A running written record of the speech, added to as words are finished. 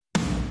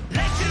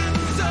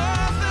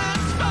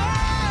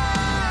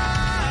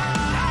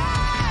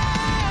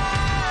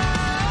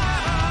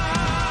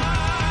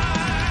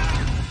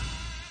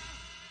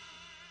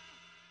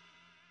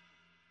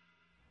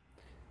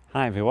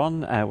Hi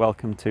everyone,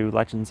 welcome to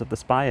Legends of the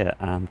Spire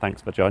and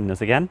thanks for joining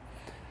us again.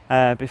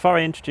 Before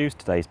I introduce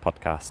today's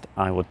podcast,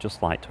 I would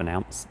just like to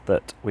announce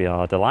that we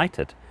are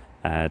delighted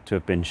to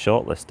have been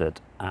shortlisted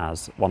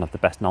as one of the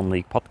best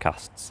non-league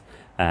podcasts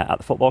at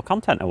the Football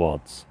Content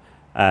Awards.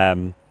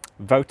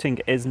 Voting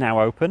is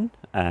now open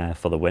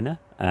for the winner,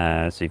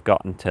 so you've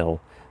got until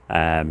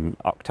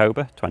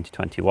October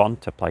 2021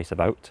 to place a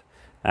vote.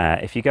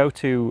 If you go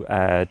to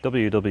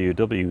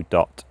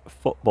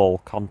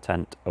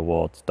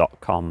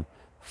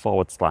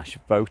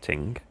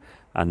www.footballcontentawards.com/voting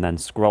and then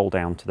scroll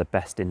down to the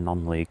Best in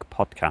Non-League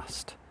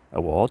Podcast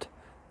Award,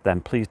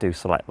 then please do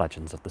select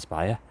Legends of the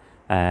Spire.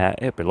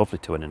 It'd be lovely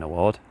to win an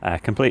award.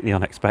 Completely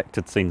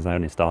unexpected, since I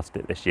only started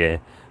it this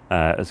year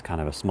as kind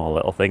of a small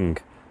little thing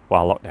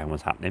while lockdown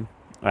was happening.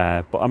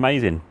 But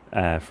amazing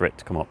for it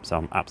to come up, so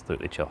I'm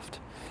absolutely chuffed.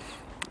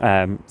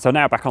 So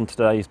now back on to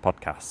today's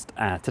podcast.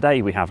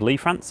 Today we have Lee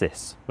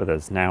Francis with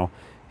us. Now,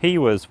 he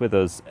was with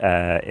us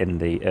in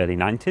the early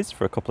 90s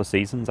for a couple of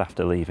seasons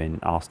after leaving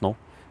Arsenal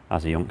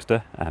as a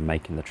youngster and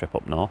making the trip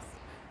up north.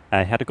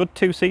 He had a good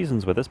 2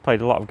 seasons with us,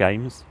 played a lot of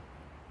games,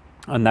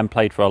 and then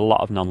played for a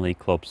lot of non-league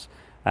clubs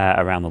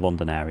around the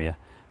London area.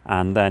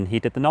 And then he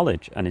did the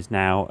Knowledge and is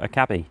now a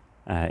cabbie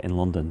in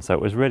London. So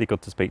it was really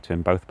good to speak to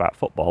him both about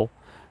football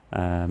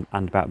and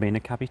about being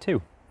a cabbie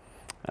too.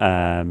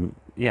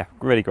 Yeah,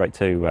 really great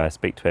to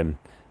speak to him.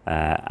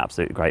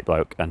 Absolutely great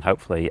bloke, and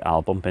hopefully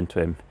I'll bump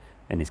into him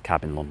in his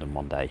cab in London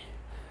one day.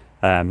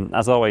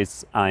 As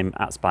always, I'm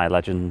at Spire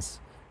Legends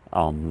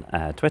on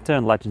Twitter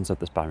and Legends of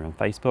the Spire on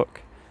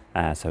Facebook,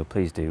 so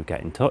please do get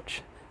in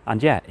touch.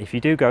 And yeah, if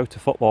you do go to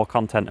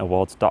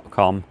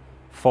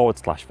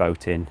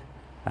footballcontentawards.com/voting,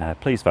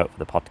 please vote for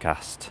the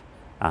podcast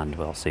and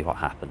we'll see what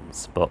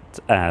happens. But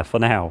for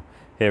now,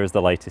 here is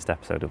the latest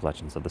episode of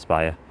Legends of the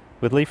Spire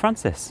with Lee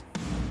Francis.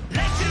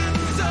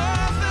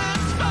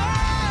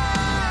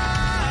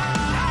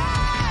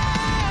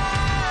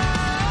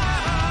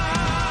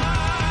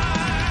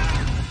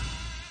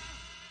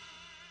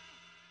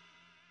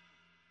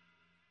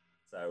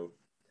 So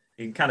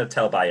you can kind of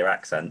tell by your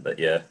accent that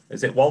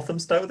is it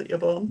Walthamstow that you're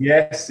born?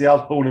 Yes, yeah, I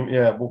was born in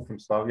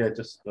Walthamstow. Yeah,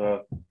 just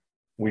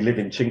we live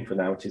in Chingford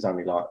now, which is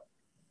only like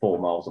 4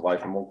 miles away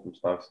from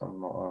Walthamstow.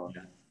 So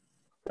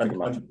I'm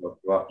not.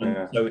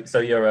 So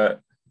you're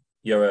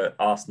a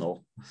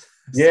Arsenal.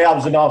 Yeah, I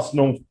was an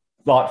Arsenal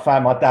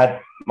fan.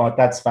 My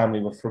dad's family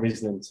were from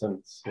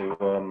Islington,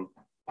 so,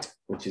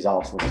 which is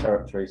Arsenal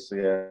territory. So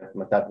yeah,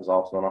 my dad was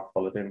Arsenal, and I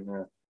followed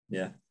him.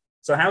 Yeah.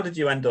 So how did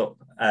you end up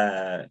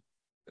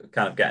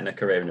kind of getting a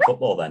career in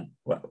football then?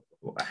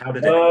 How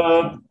did it?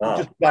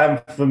 Just playing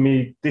for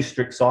me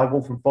district side,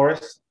 Waltham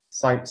Forest,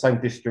 same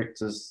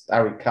district as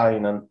Harry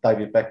Kane and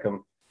David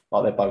Beckham.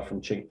 Like they're both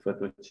from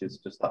Chingford, which is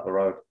just up the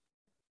road.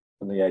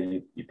 And yeah,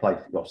 you play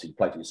for your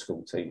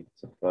school team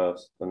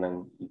first, and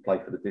then you play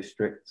for the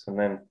district, and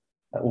then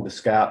all the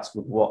scouts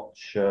would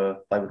watch.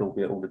 They would all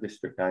be at all the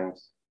district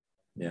games.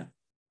 Yeah.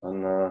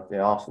 And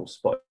Arsenal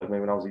spotted me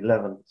when I was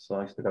 11, so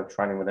I used to go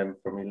training with them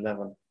from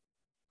 11.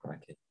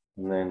 Crikey.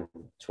 And then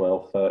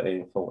 12,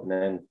 13, 14,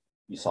 and then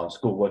you sign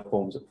schoolwork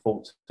forms at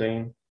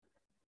 14,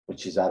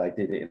 which is how they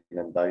did it in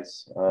them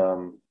days.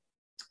 And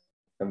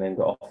then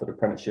got offered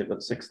apprenticeship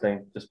at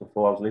 16, just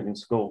before I was leaving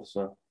school.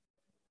 So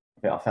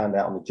I found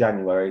out on the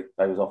January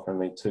they was offering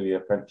me 2-year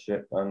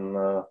apprenticeship, and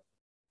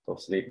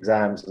obviously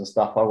exams and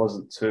stuff. I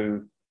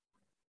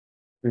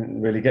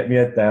didn't really get my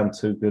head down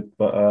too good,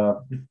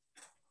 but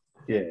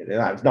yeah, it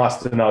was nice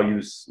to know you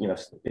was,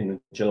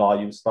 in July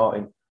you was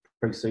starting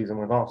pre-season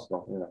with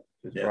Arsenal.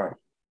 It was great.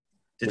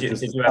 Did you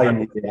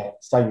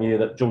same year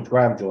that George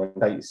Graham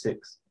joined,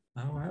 86.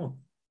 Oh wow!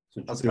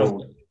 So I was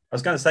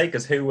going to say,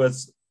 because who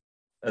was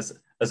as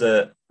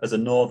a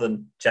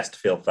Northern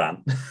Chesterfield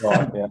fan,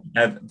 right?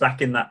 Yeah.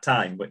 Back in that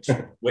time, which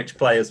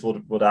players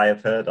would I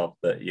have heard of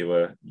that you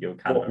were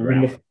kind of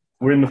around?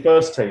 We're in the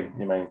first team,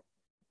 you mean?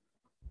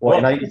 What,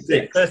 in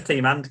 86? First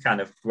team and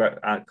kind of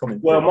coming.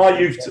 Well,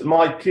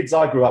 my kids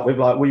I grew up with,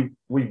 like we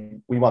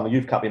won the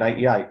Youth Cup in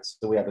 88,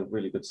 so we had a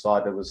really good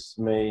side. There was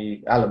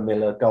me, Alan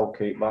Miller,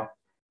 goalkeeper,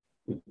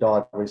 who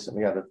died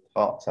recently, had a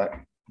heart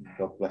attack.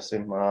 God bless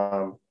him.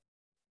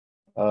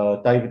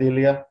 David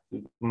Ilya,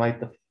 who made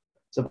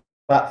so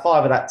about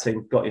 5 of that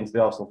team got into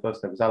the Arsenal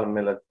first team. It was Alan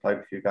Miller, played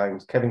a few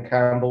games. Kevin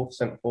Campbell,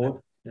 centre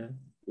forward, who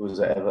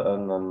was at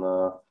Everton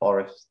and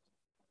Forest.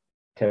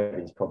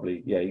 Kevin's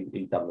probably,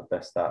 he done the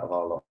best out of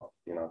our lot,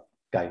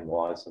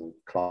 game-wise and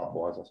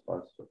club-wise, I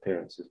suppose,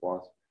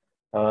 appearances-wise.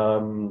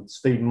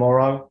 Steve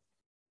Morrow,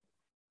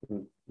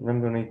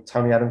 remember when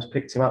Tony Adams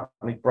picked him up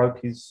and he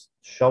broke his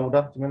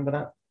shoulder? Do you remember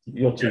that?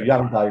 You're too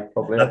young, Dave,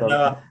 probably.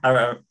 No,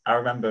 I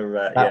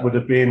remember. That would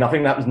have been, I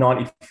think that was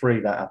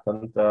 93 that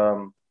happened.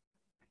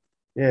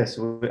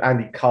 So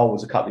Andy Cole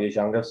was a couple of years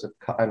younger, so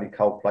Andy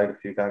Cole played a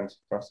few games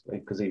for us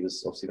because he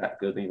was obviously that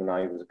good, even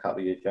though he was a couple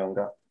of years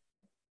younger.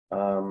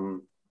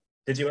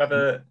 Did you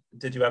ever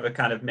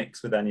kind of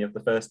mix with any of the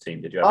first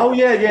team? Did you?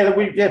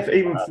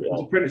 Even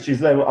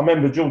apprentices level. I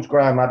remember George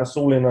Graham had us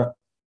all in a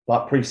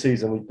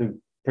pre-season. We do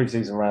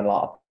pre-season around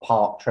like a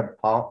park, Trent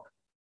Park,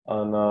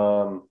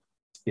 and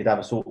you'd have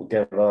us all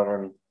together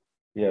and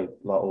yeah,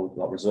 like all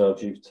like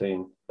reserves, youth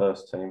team,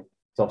 first team.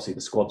 So obviously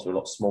the squads were a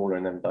lot smaller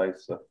in them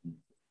days. So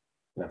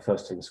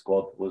first team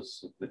squad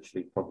was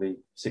literally probably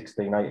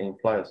 16, 18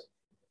 players.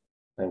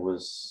 Who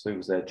was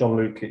there? John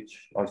Lukic.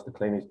 I used to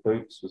clean his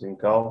boots. Was in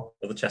goal.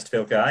 The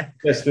Chesterfield guy.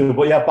 Chesterfield,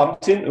 but yeah, I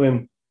bumped into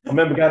him. I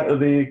remember going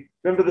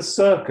to the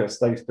circus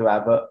they used to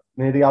have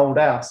near the old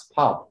house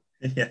pub.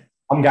 Yeah.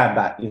 I'm going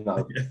back,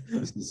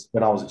 this is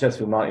when I was at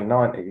Chesterfield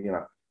 1990,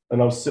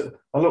 and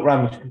I looked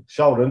around my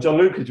shoulder and John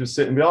Lukic was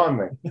sitting behind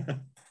me. So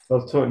I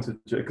was talking to,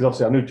 because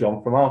obviously I knew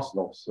John from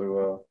Arsenal.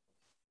 So,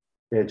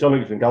 John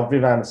Lukic was in goal.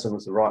 Viv Anderson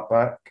was the right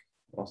back.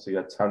 Obviously, you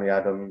had Tony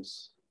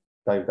Adams,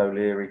 David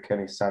O'Leary,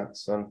 Kenny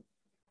Sanson.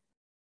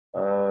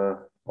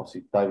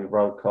 Obviously, David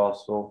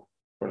Rocastle,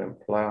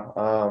 brilliant player.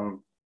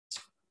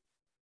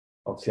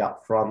 Obviously,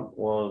 up front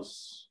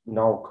was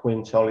Noel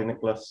Quinn, Charlie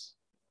Nicholas.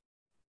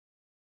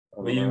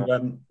 Were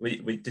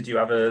you? Did you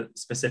have a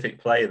specific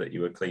player that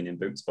you were cleaning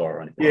boots for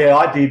or anything? Yeah,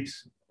 I did.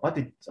 I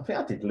think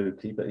I did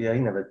Lukey, but yeah, he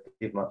never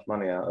gave much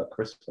money out at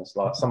Christmas.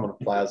 Like some of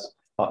the players,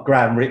 like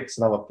Graham Ricks,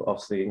 another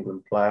obviously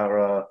England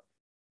player,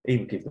 he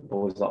would give the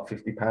boys like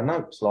 £50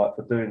 notes, like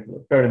for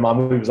doing. Bearing in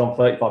mind we was on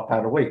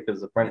 £35 a week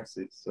as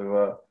apprentices,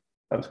 so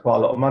that was quite a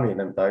lot of money in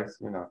them days,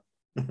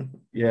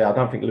 Yeah, I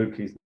don't think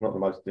Lukey's not the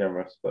most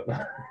generous, but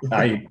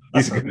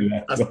he's good.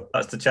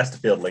 That's the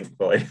Chesterfield link,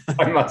 boy.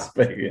 I must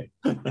be.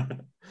 Yeah.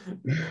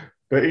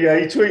 But yeah,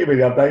 he tweeted me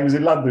the other day. He was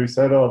in London. He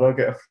said, "Oh, I'll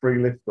get a free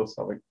lift or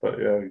something." But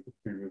yeah,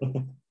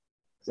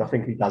 I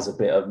think he does a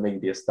bit of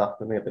media stuff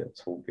and a bit of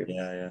talking.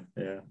 Yeah.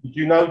 Did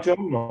you know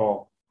John?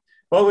 Or?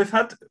 Well, we've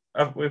had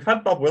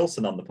Bob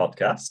Wilson on the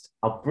podcast.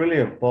 Oh,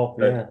 brilliant, Bob!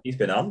 Yeah, he's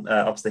been on.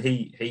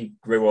 Obviously, he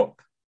grew up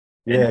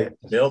in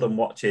Chesterfield and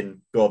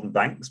watching Gordon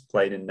Banks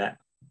playing in net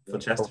for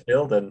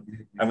Chesterfield, and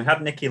we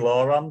had Nicky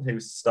Law on,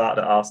 who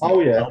started at Arsenal. Oh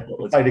yeah,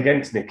 played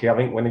against Nicky. I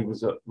think when he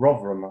was at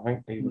Rotherham. I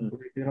think he was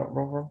at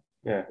Rotherham.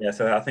 Yeah. Yeah,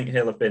 so I think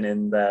he'll have been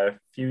in there a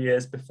few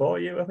years before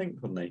you, I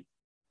think, wouldn't he?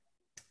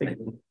 I think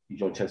he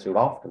joined Chesterfield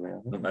after me. I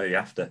think. Maybe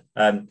after.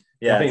 I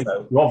think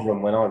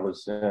Rotherham when I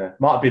was,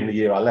 might have been the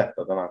year I left,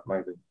 I don't know,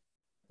 maybe.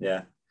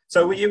 Yeah.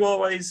 So were you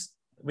always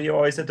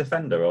a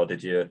defender, or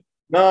did you?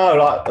 No,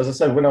 like as I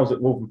said, when I was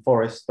at Waltham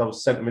Forest, I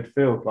was centre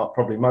midfield. Like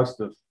probably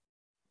most of,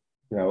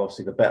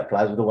 obviously the better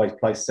players would always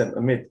play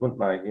centre mid, wouldn't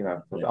they?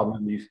 I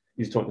remember you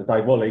was talking to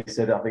Dave Wally. He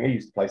said I think he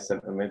used to play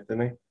centre mid,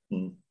 didn't he?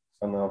 Mm.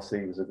 And obviously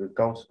he was a good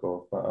goal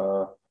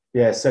scorer.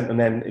 But centre. And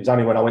then it was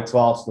only when I went to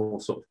Arsenal,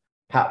 sort of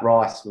Pat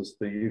Rice was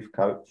the youth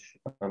coach,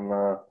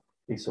 and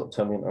he sort of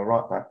turned me into a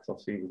right back. Because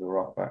obviously he was a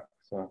right back.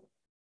 So.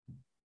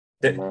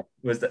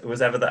 Was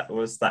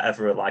that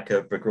ever like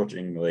a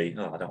begrudgingly?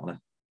 Oh, I don't want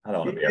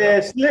to be. Yeah,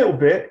 it's a little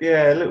bit.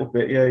 Yeah,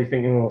 you're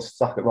thinking,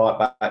 stuck at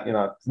right back. In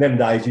them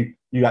days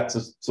you had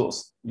to sort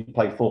of you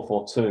play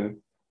 4-4-2.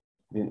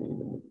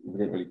 You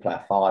didn't really play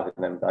a 5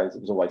 in them days.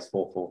 It was always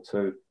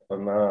 4-4-2,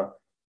 and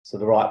so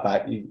the right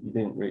back you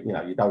didn't really,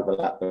 you'd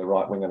overlap the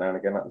right winger now and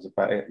again. That was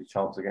about it. Your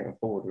chance of getting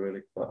forward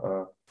really, but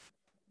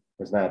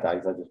because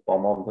nowadays they just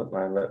bomb on, don't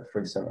they, and let the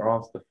three centre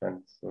halves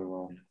defend.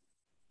 So.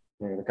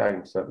 The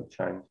game certainly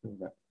changed,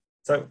 didn't it?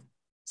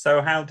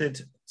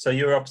 So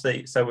you were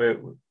obviously we're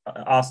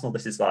Arsenal.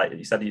 This is like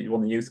you said, you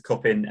won the Youth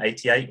Cup in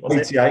 '88.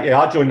 Was 88, it? Yeah.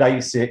 I joined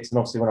 '86, and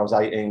obviously when I was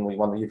 18, we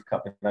won the Youth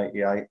Cup in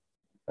 '88,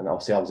 and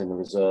obviously I was in the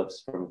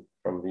reserves from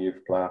the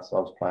youth player, so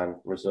I was playing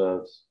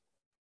reserves.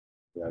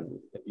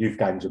 Youth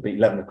games would be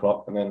 11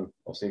 o'clock, and then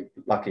obviously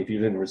lucky if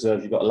you were in the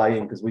reserves, you got to lay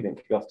in because we didn't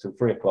kick off till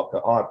 3 o'clock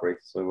at Highbury.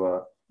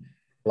 So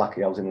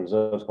lucky I was in the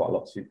reserves quite a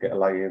lot, so you'd get a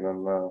lay in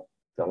and.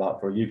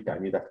 Like for a youth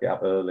game, you'd have to get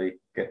up early,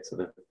 get to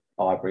the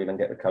Highbury, and then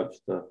get the coach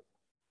to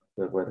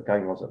where the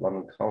game was at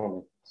London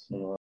Colney.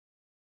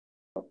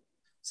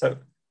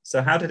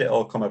 So how did it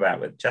all come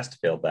about with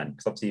Chesterfield then?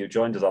 Because obviously you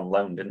joined us on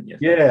loan, didn't you?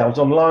 Yeah, I was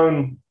on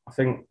loan. I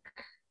think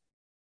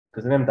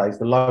because in them days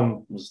the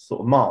loan was sort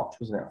of March,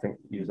 wasn't it? I think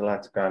you was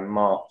allowed to go in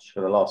March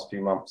for the last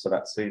few months of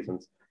that season.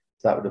 So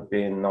that would have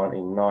been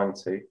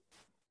 1990.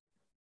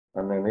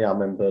 And then, I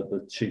remember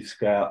the chief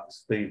scout,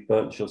 Steve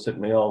Birchall, said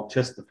to me,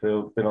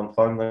 Chesterfield, been on the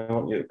phone, they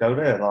want you to go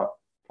there, like,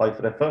 play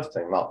for their first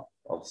team. Like,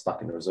 I was stuck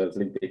in the reserves.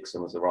 Lee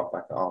Dixon was the right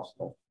back at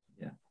Arsenal.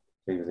 Yeah.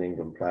 He was an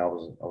England player. I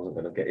wasn't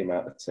going to get him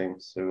out of the team.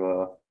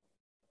 So,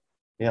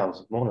 I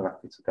was more than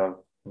happy to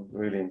go.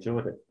 Really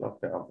enjoyed it.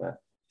 Loved it up there.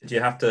 Did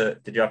you have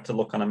to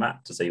look on a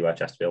map to see where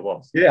Chesterfield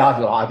was? Yeah,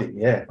 I didn't.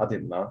 Yeah, I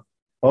didn't know.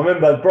 I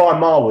remember Brian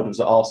Marwood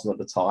was at Arsenal at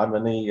the time,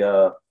 and he...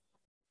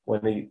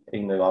 when he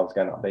knew I was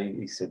going up there,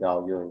 he said,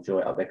 you'll enjoy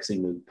it up there, because he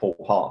knew Paul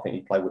Hart. I think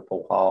he played with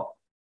Paul Hart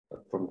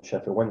from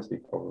Sheffield Wednesday,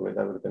 probably.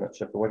 They would have been at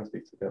Sheffield Wednesday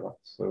together.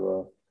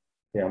 So,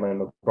 I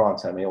remember Brian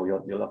telling me,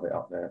 you'll love it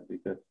up there. It'd be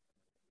good.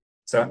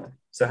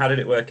 So how did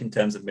it work in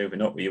terms of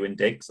moving up? Were you in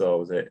digs, or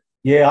was it?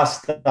 Yeah, I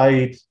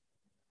stayed.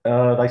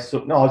 I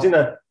was in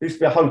there used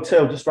to be a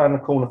hotel just around the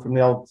corner from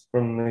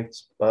the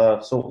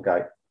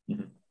Saltergate.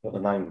 Mm-hmm. Got the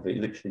name of it.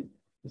 Literally,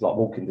 it was like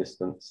walking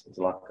distance. It was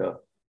like a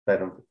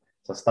bed.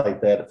 So I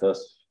stayed there the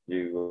first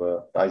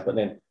few days, but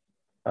then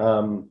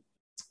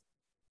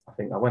I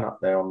think I went up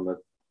there on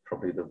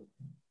probably the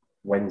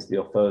Wednesday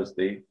or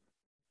Thursday, and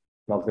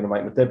I was going to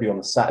make my debut on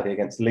the Saturday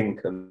against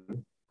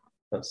Lincoln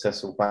at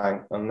Cecil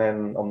Bank, and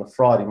then on the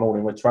Friday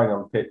morning we're training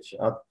on the pitch.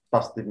 I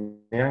busted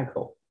my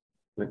ankle,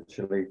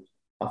 literally.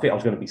 I think I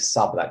was going to be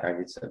sub that game.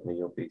 He said to me,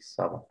 "You'll be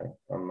sub," I think.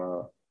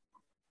 And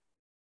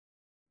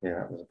yeah,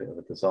 that was a bit of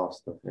a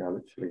disaster. You know,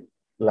 literally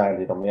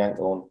landed on the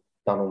ankle and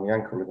done all my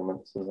ankle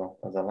ligaments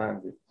as I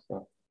landed.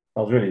 So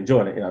I was really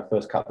enjoying it. You know,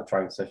 first couple of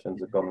training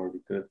sessions have gone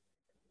really good.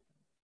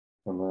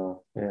 And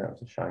yeah, it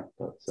was a shame.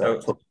 But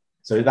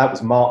so that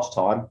was March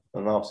time,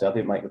 and obviously I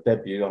didn't make the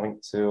debut, I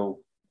think, till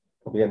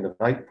probably end of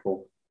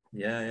April.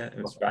 Yeah,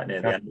 it was right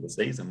near the end of the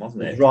season,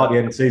 wasn't it? It was right at the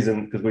end of the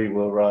season because we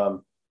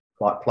were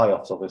like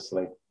playoffs,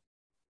 obviously.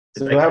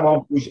 So how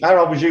old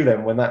was you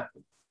then when that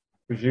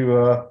was? You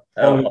I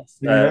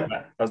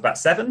was about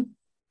 7.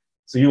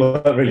 So you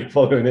weren't really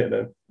following it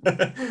then?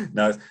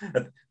 No,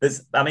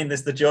 there's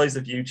the joys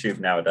of YouTube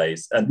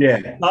nowadays, and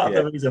part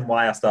of the reason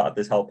why I started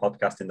this whole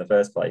podcast in the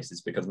first place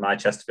is because my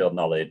Chesterfield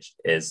knowledge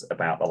is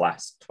about the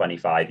last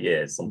 25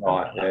 years, something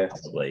like that,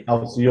 probably.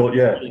 Oh, so it's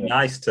really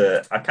nice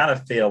to. I kind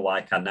of feel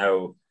like I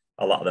know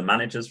a lot of the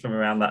managers from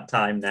around that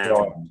time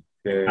now,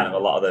 kind of a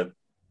lot of the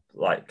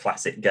like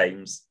classic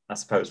games, I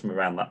suppose, from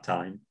around that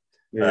time.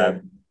 Yeah.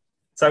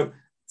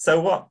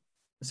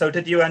 So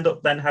did you end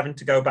up then having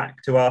to go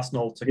back to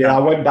Arsenal to? Yeah, I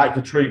went back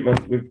for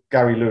treatment with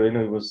Gary Lewin,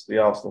 who was the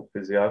Arsenal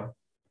physio.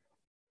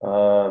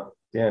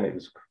 And it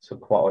was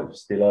quite. It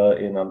was still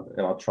hurting,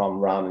 and I'd try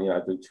and run,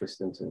 do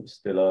twisting, and it was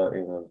still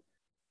hurting.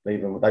 And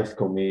even they used to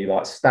call me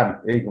like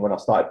stamp. Even when I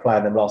started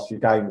playing them last few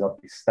games,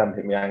 I'd be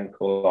stamping my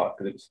ankle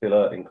because it was still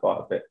hurting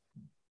quite a bit.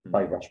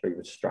 Dave Ashby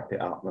would strap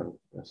it up and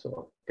sort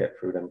of get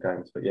through them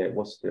games. But yeah, it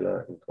was still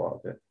hurting quite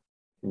a bit.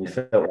 And you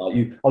felt like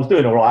I was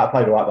doing all right. I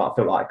played all right, but I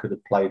felt like I could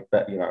have played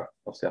better.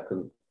 Obviously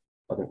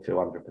I didn't feel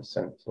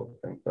 100% sort of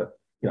thing, but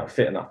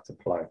fit enough to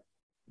play.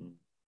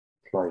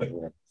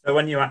 So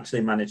when you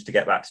actually managed to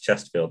get back to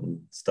Chesterfield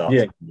and start,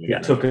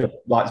 it took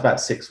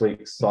about 6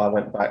 weeks. So I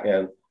went back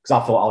because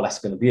I thought, that's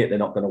going to be it. They're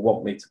not going to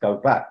want me to go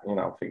back.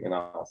 I'm thinking,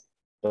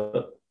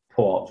 but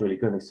Paul was really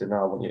good. And he said, "No,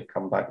 I want you to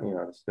come back.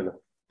 If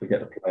we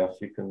get the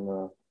playoffs, you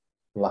can."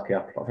 Lucky,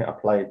 I think I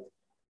played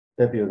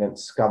debut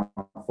against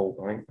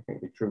Scunthorpe. I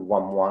think we drew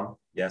 1-1.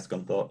 Yeah,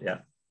 Scunthorpe. Yeah,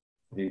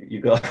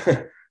 you got,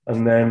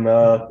 and then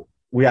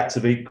we had to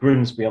beat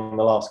Grimsby on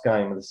the last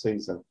game of the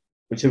season,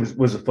 which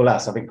was a full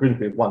house. I think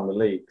Grimsby had won the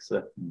league,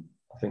 so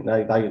I think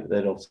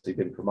they'd obviously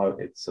been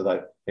promoted, so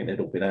I think they'd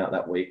all been out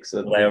that week.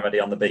 So were they already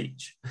on the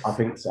beach? I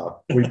think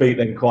so. We beat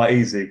them quite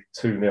easy,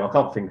 2-0. I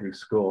can't think who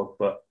scored,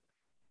 but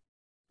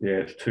yeah,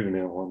 it's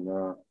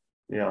 2-0.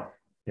 And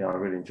I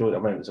really enjoyed it. I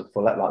mean, it was a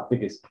full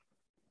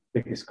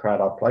biggest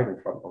crowd I've played in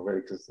front of,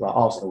 really, because like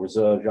Arsenal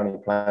reserve, you're only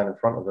playing in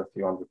front of a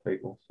few hundred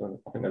people. So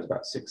I think there was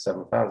about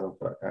 6,000-7,000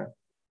 for that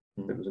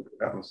game. It was a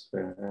good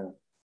atmosphere. Yeah.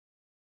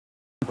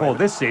 For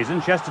this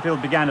season,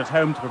 Chesterfield began at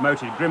home to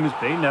promoted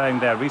Grimsby, knowing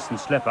their recent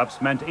slip-ups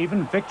meant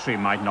even victory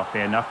might not be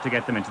enough to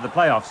get them into the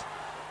playoffs.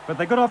 But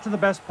they got off to the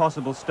best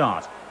possible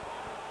start.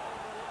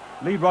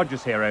 Lee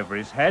Rogers here over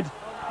his head.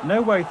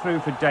 No way through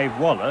for Dave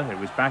Waller, who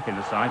was back in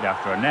the side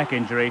after a neck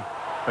injury.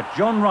 But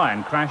John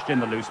Ryan crashed in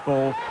the loose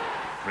ball.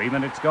 3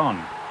 minutes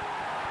gone.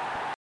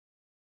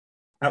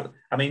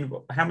 I mean,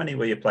 how many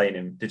were you playing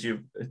in?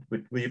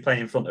 Were you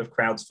playing in front of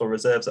crowds for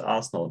reserves at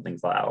Arsenal and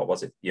things like that, or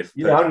was it your?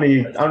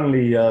 Only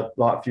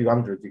like a few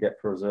hundred you get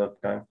for a reserve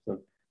game. So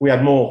we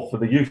had more for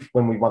the youth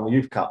when we won the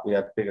Youth Cup. We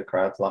had bigger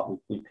crowds. Like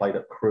we played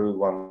at Crewe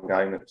one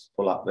game. It was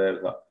full up there.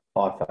 It was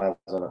like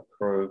 5,000 at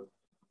Crewe,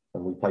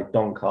 and we played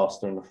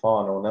Doncaster in the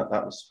final, and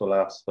that was full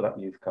house for that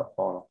Youth Cup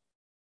final.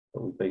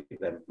 But we beat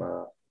them.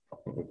 I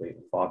think we beat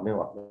them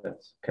 5-0 up there.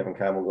 Kevin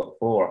Campbell got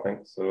 4, I think.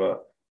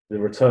 So the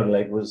return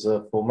leg was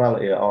a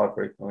formality at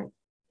Ivory.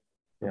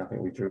 I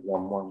think we drew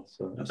 1-1.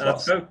 So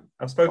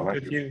I've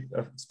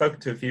spoken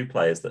to a few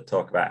players that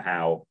talk about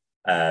how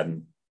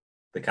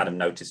they kind of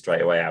notice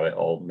straight away how it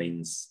all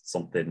means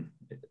something.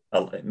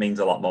 It means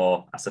a lot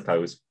more, I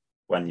suppose,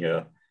 when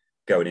you're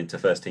going into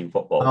first team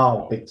football.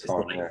 Oh, big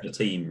time! It's like the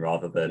team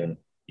rather than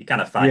you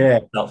kind of find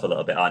yourself a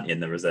little bit, aren't you, in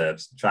the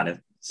reserves, trying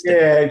to.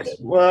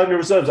 Well, in the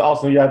reserves at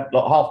Arsenal, you had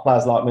half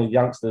players like me,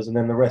 youngsters, and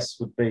then the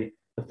rest would be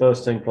the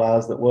first team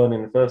players that weren't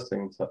in the first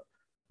team. So,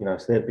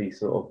 so they'd be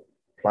sort of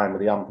playing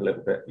with the ump a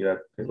little bit,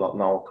 people like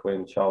Noel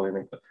Quinn, Charlie.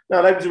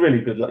 No, they was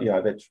really good.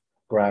 They'd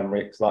Graham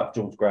Ricks, like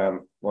George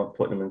Graham, weren't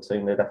putting them in the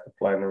team. They'd have to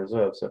play in the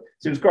reserve. So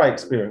it was a great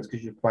experience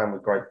because you're playing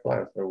with great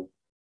players. They're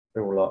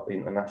all like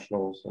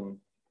internationals.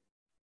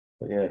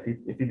 But if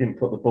you didn't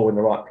put the ball in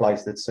the right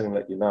place, they'd soon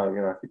let you know.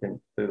 If you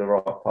didn't do the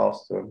right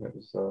pass to them, it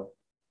was. So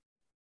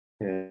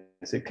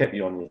it kept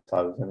you on your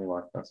toes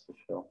anyway, that's for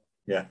sure.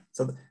 Yeah.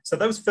 So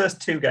those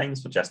first 2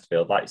 games for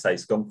Chesterfield, like you say,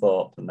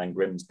 Scunthorpe and then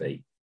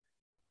Grimsby,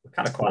 were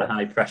kind of quite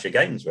high pressure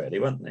games, really,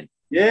 weren't they?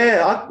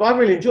 Yeah, I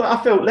really enjoyed it.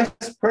 I felt less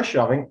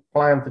pressure, I think,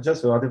 playing for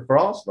Chesterfield than I did for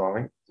Arsenal, I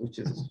think, which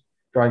is a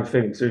strange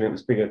feeling. Soon it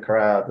was bigger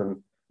crowd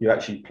and you're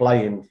actually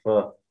playing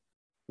for,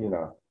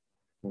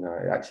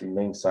 it actually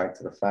means something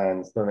to the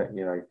fans, doesn't it?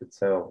 You could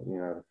tell,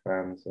 the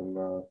fans. And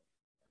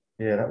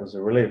that was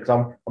a relief.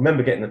 Because I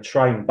remember getting the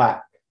train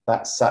back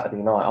that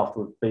Saturday night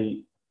after we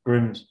beat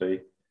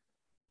Grimsby,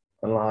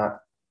 and like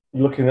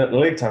looking at the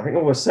league table, I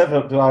think, we're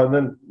seventh,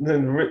 and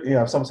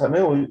then someone said,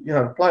 "No,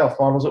 the playoff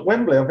finals at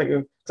Wembley." I'm thinking,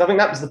 because I think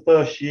that was the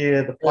first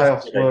year the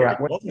playoffs were at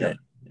Wembley.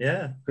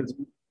 Yeah, because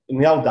in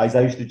the old days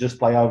they used to just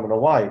play home and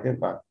away, didn't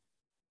they?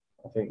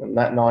 I think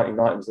that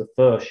 1990 was the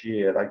first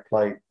year they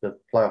played the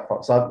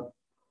playoff. So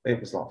it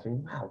was like,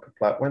 wow, we could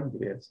play at Wembley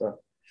here. So,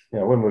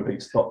 when we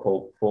beat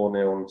Stockport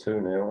 4-0 and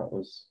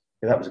 2-0,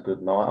 that was a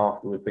good night.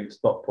 After we beat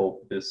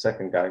Stockport, the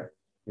second game,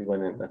 we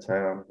went into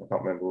town. I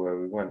can't remember where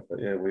we went,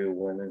 but yeah, we all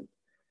went in.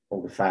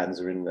 All the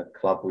fans are in the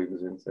club we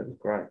was in, so it was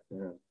great.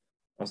 Yeah.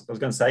 I was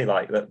going to say,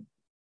 like, that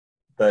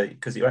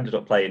because you ended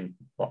up playing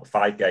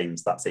 5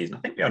 games that season. I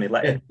think we only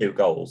let in 2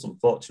 goals.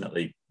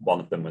 Unfortunately, one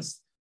of them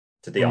was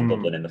to Dion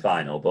Dublin in the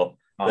final. But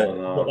I've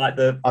got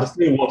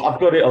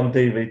it on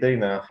DVD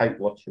now. I hate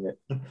watching it.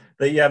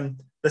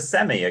 The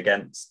semi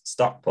against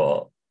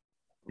Stockport,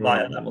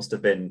 that must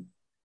have been.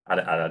 I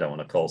don't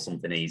want to call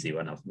something easy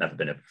when I've never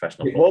been a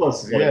professional. It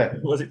was, yeah.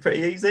 Was it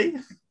pretty easy?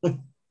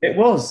 It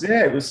was,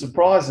 yeah. It was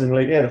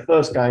surprisingly, yeah. The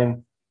first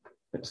game,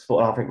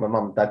 I think my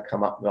mum and dad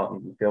come up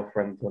with my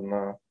girlfriend,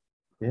 and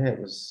it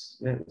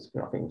was.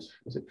 I think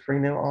was it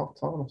 3-0 at half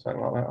time or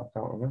something like that. I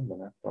can't remember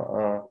that,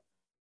 but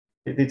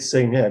it did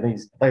seem, yeah.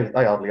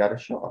 They hardly had a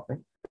shot. I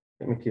think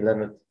Mickey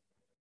Leonard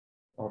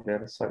hardly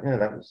had a shot. Yeah,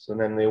 that was. And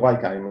then the away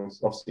game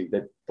was obviously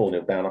they'd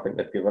 4-0 down. I think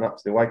they'd given up.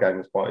 So the away game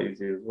was quite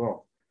easy as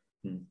well.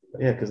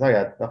 Yeah, because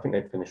I think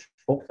they'd finished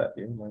 4th that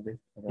year, maybe.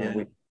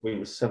 We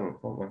were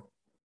 7th, weren't we?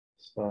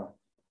 So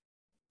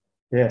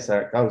yeah, so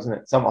it goes, isn't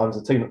it? Sometimes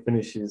a team that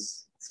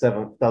finishes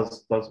 7th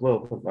does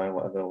well, don't they?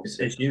 Whatever else.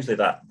 It's usually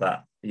that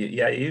you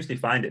usually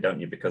find it, don't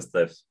you? Because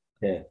they've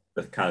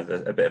kind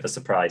of a bit of a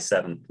surprise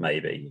 7th,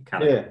 maybe. You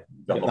kind of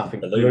got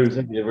nothing to lose.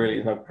 You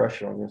really no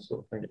pressure on you,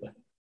 sort of thing.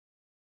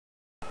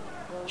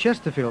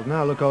 Chesterfield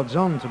now look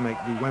odds-on to make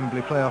the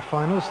Wembley playoff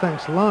finals,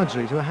 thanks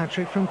largely to a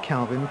hat-trick from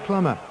Calvin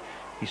Plummer.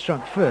 He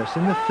struck first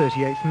in the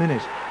 38th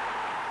minute.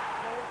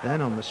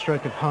 Then, on the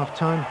stroke of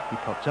half-time, he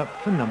popped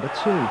up for number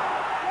 2.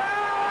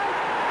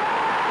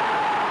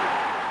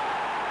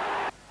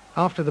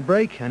 After the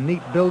break, a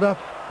neat build-up,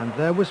 and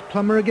there was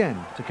Plummer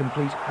again to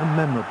complete a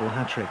memorable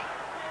hat-trick.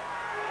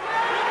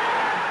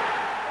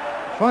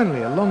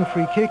 Finally, a long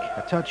free kick,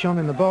 a touch on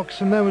in the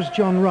box, and there was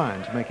John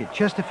Ryan to make it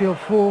Chesterfield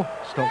 4,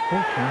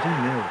 Stockport County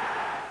 0.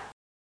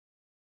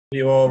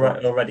 You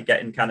already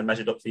getting kind of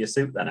measured up for your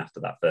suit then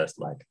after that first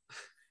leg?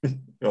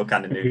 You're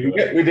kind of new.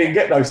 We didn't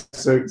get those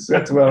suits. We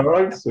had to wear our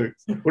own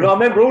suits. Well, I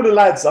remember all the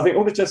lads, I think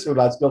all the Chesterfield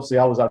lads, obviously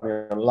I was only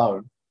on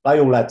loan, they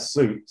all had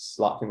suits,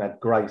 like I think they had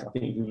grey. I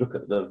think if you look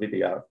at the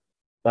video,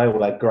 they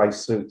all had grey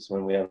suits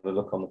when we have a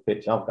look on the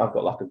pitch. I've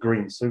got like a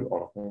green suit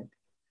on, I think.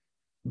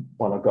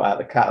 When I got out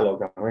the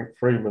catalogue, I think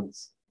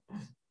Freeman's.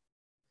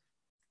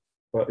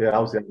 But yeah, I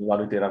was the only one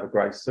who didn't have a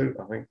grey suit,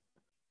 I think.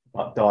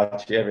 Like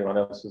Dyche, everyone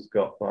else has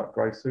got like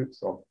grey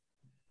suits on.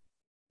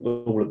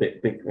 All a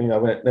bit big, when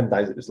them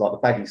days it was like the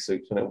baggy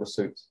suits, when all the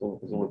suits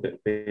was all a bit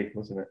big,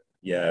 wasn't it?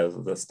 Yeah, it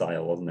was the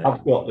style, wasn't it?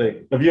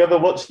 Have you ever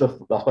watched have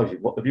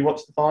you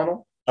watched the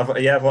final? I've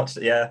watched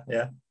it. Yeah.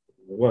 It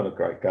wasn't a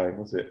great game,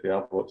 was it? Yeah,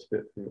 I've watched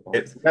it.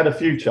 It had a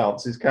few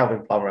chances.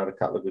 Calvin Plummer had a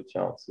couple of good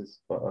chances,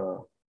 but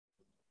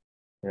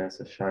yeah, it's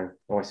a shame.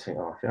 I always think,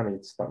 if you only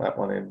had stuck that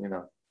one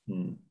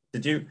in,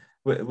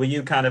 Were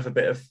you kind of a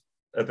bit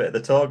of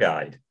the tour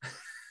guide?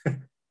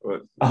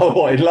 Oh,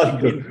 what, in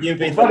London? You've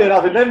been funny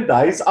enough, in them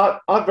days, I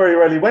very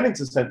rarely went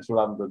into central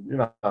London,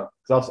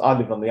 because I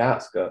live on the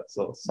outskirts,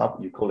 sort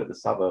of you call it the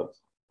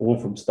suburbs.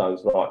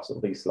 Walthamstowe's right,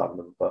 sort of East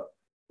London, but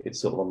it's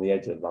sort of on the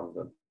edge of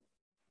London.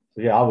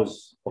 So yeah,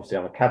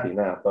 I'm a cabbie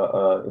now,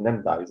 but in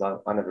them days,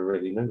 I never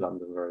really knew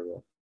London very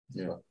well.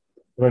 Yeah. So,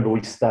 I remember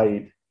we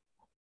stayed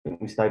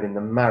in the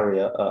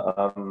Marriott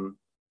at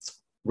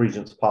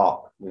Regent's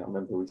Park. I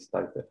remember we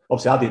stayed there.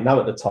 Obviously, I didn't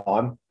know at the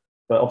time.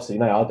 But obviously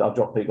now I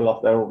drop people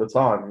off there all the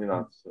time,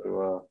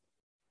 So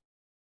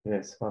yeah,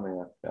 it's funny.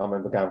 I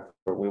remember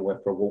we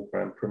went for a walk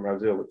around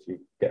Primrose Hill, which you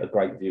get a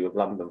great view of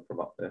London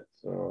from up there.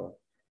 So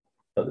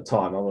at the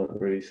time I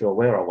wasn't really sure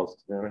where I was,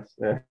 to be honest.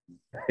 Yeah,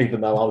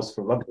 even though I was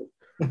from London,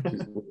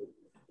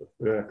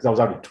 because I was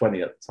only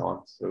 20 at the time,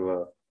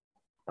 so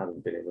I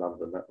hadn't been in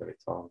London that many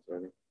times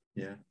really.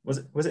 Yeah, was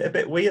it a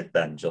bit weird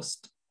then?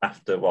 Just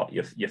after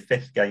your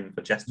 5th game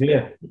for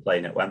Chesterfield,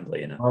 playing at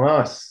Wembley, Oh,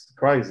 nice,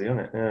 crazy, isn't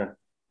it? Yeah.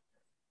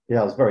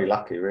 Yeah, I was very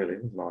lucky, really.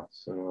 It was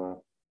nice.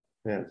 So,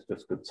 yeah, it's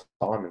just good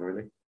timing,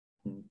 really.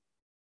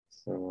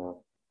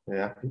 So,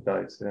 yeah, happy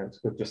days. Yeah, it's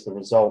good. Just the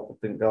result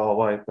didn't go our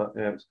way, but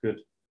yeah, it was good.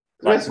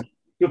 We had some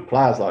good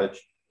players like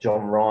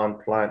John Ryan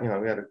playing.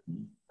 We had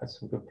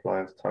some good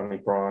players. Tony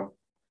Bryan.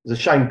 It was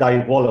a shame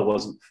Dave Waller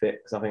wasn't fit,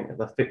 because I think if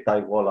a fit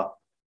Dave Waller,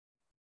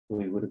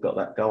 we would have got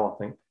that goal.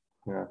 I think.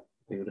 Yeah,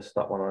 he would have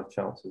stuck one of our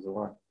chances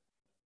away.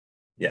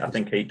 Yeah, I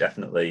think he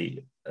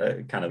definitely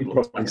kind of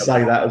looked like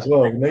say that as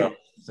well, wouldn't he?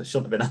 So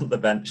should have been on the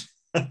bench.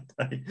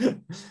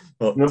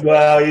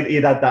 Well,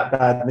 he'd had that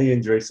bad knee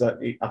injury, so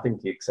I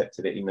think he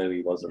accepted it. He knew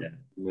he wasn't. Yeah.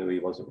 He knew he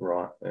wasn't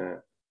right. Yeah.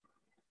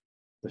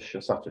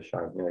 It's such a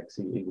shame, because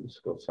he would have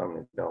scored so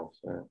many goals.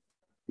 Yeah.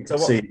 You So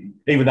can see,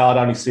 even though I'd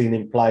only seen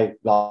him play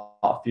like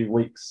a few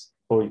weeks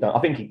before I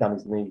think he'd done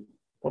his knee,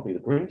 probably the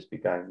Grimsby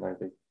game,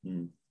 maybe.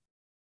 Mm.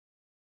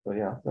 But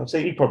yeah,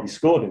 see, he probably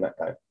scored in that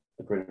game,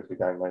 the Grimsby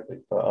game,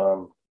 maybe.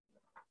 But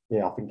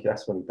yeah, I think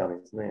that's when he done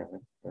his knee. I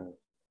think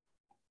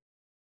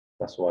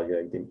that's why he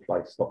didn't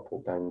play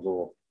Stockport games,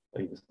 or I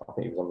think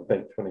he was on the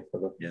bench when he for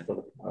the.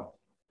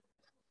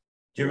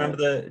 Do you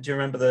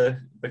remember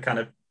the kind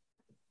of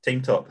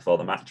team talk before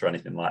the match or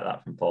anything like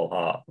that from Paul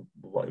Hart?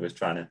 What he was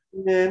trying to?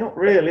 Yeah, not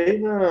really.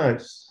 No.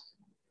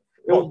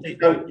 What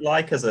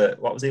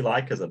was he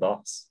like as a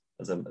boss,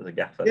 as a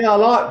gaffer? Yeah, I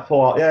like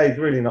Paul Hart. Yeah, he's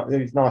really not.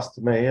 He's nice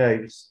to me. Yeah, he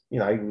was. He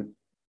would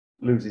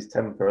lose his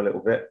temper a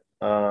little bit.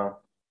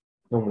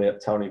 Normally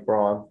at Tony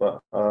Bryan,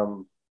 but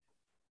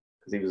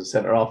because he was a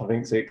centre half, I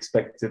think, so he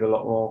expected a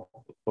lot more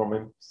from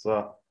him.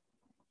 So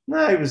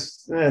no, he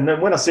was. Yeah, and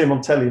then when I see him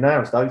on telly now,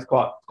 he's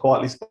quite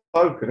quietly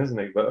spoken, isn't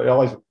he? But I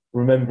always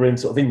remember him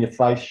sort of in your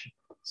face,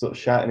 sort of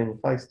shouting in your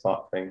face type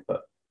thing.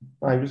 But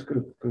no, he was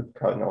good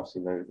coach, and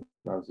obviously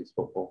knows his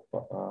football.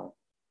 But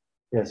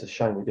yeah, it's a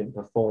shame we didn't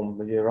perform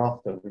the year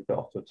after. We got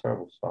off to a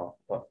terrible start,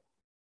 but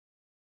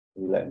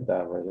we let him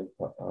down really.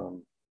 But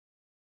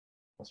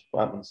that's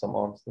what happens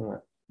sometimes, doesn't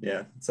it?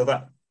 Yeah. So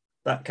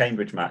that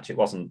Cambridge match, it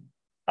wasn't.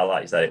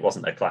 Like you said, it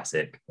wasn't a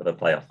classic of the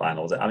playoff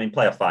finals. I mean,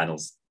 playoff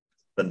finals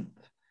then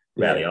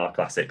rarely are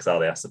classics, are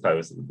they? I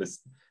suppose there's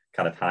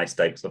kind of high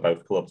stakes for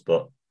both clubs,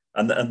 but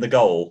and the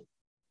goal.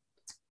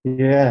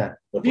 Yeah.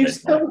 You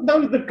still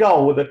know the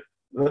goal that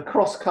the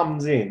cross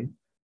comes in,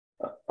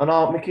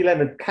 and Mickey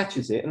Leonard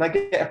catches it, and they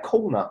get a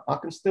corner. I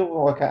can still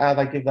work out how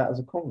they give that as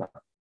a corner.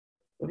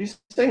 Have you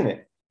seen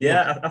it?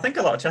 Yeah, I think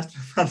a lot of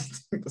Chesterfield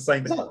fans think the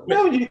same thing.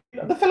 No,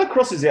 the fella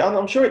crosses it.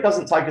 I'm sure it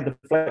doesn't take a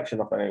deflection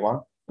off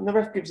anyone, and the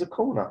ref gives a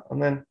corner.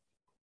 And then,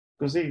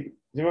 because do you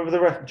remember the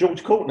ref,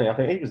 George Courtney? I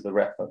think he was the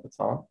ref at the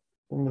time.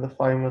 Remember the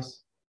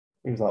famous?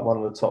 He was like one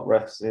of the top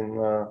refs in.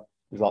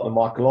 He was like the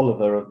Michael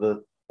Oliver of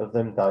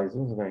them days,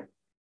 wasn't he?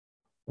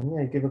 And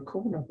yeah, he gave a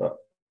corner, but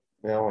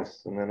and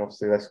then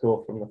obviously they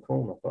score from the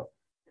corner. But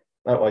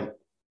that way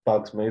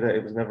bugs me that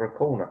it was never a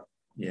corner.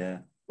 Yeah.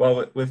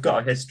 Well, we've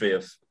got a history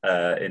of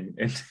in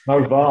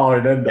no VAR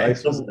in them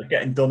days,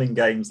 getting done in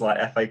games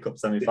like FA Cup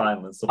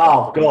semi-final and stuff.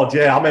 Oh God,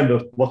 yeah, I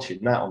remember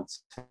watching that on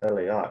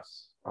telly. Oh,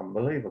 it's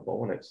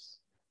unbelievable, and it's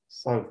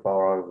so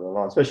far over the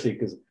line, especially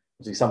because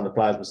some of the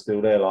players were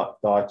still there, like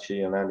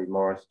Daichi and Andy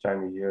Morris,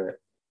 Jamie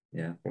Hewitt.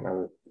 Yeah, I think they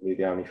were really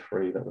the only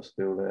three that were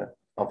still there.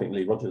 I think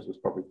Lee Rogers was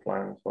probably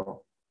playing as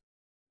well.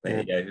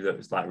 Yeah, it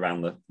was like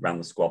around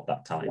the squad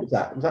that time. What was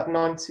that? Was that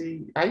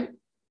 98?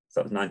 So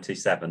that was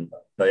 97.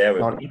 So yeah, we're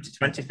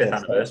 25th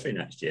anniversary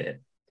next year.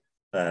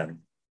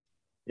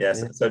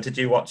 So did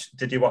you watch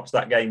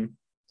that game?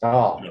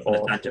 Oh,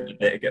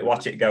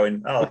 watch it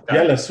going. Oh,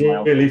 jealous,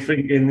 really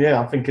thinking. Yeah,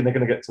 I'm thinking they're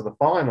going to get to the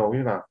final.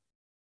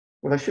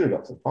 Well, they should have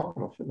got to the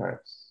final, shouldn't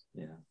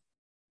they? Yeah.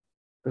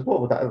 Because what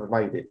would that have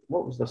made it?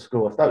 What was the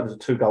score? If that was a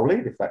 2-goal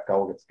lead, if that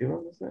goal gets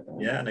given, wasn't it?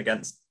 Yeah, and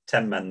against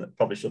 10 men, that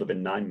probably should have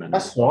been 9 men.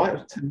 That's right. It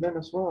was 10 men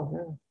as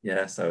well. Yeah.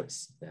 Yeah. So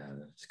it's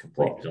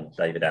completely on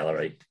David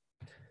Ellery.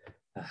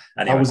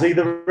 Anyway. Was he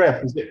the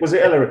ref? Was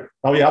it Ellery?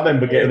 Oh yeah, I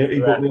remember getting it.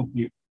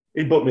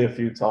 He booked me a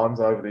few times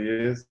over the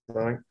years.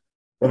 I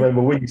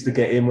remember we used to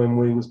get him when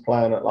we was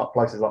playing at like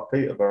places like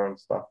Peterborough and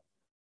stuff.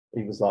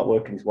 He was like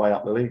working his way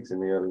up the leagues in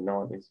the early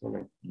 90s,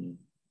 wasn't he? Mm.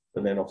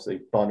 And then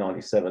obviously by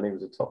 97 he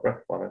was a top ref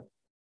by then.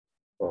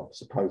 Well,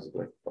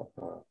 supposedly. But,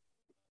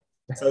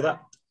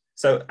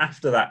 So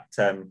after that,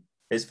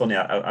 it's funny.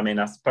 I mean,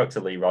 I spoke to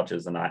Lee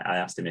Rogers and I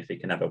asked him if he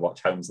can ever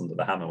watch Homes Under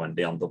the Hammer when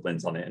Beyond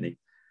Dublin's on it, and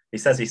he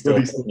says he still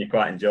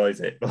quite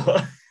enjoys it.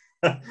 But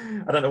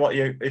I don't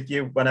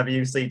know whenever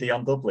you see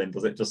Dion Dublin,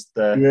 does it just?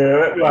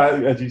 Yeah,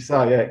 well, as you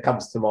say, yeah, it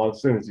comes to mind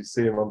as soon as you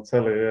see him on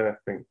telly. Yeah, I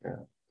think,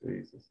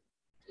 Jesus,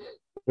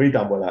 we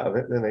done well out of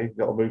it, didn't he?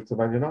 Got to move to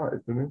Man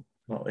United, didn't he?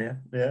 Well,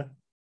 yeah.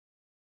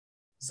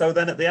 So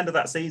then, at the end of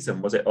that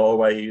season, was it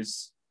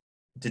always?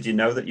 Did you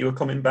know that you were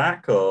coming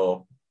back,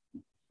 or?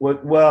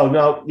 Well,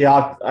 no,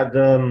 yeah, I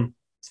can't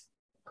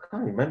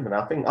remember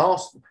now. I think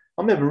Arsenal.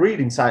 I remember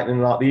reading something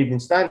in like the Evening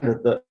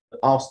Standard that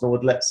Arsenal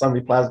would let so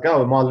many players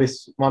go, and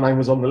my name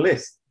was on the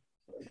list.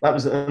 That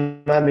was,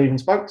 and they hadn't even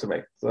spoke to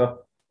me. So I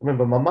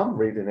remember my mum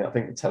reading it, I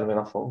think, telling me,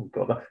 and I thought, oh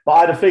God. But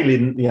I had a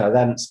feeling, they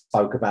hadn't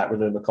spoke about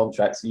renewing the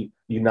contracts. You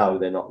know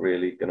they're not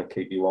really going to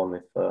keep you on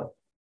if.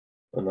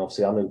 And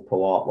obviously, I knew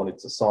Paul Hart wanted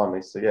to sign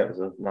me, so yeah, it was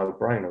a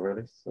no-brainer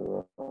really.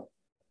 So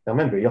I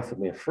remember he offered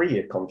me a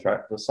 3-year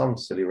contract for some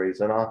silly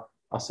reason.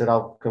 I said,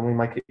 "Oh, can we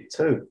make it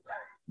 2?"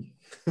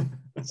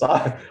 So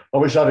I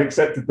wish I'd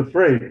accepted the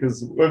 3,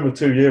 because when the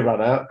 2-year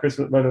ran out, Chris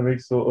McMenemy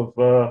sort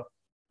of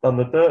done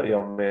the dirty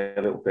on me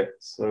a little bit.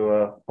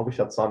 So I wish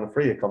I'd signed a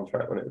 3-year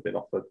contract when it had been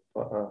offered.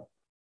 But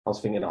I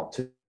was thinking,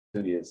 2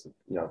 years,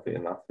 be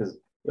enough. Because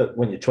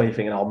when you're 20,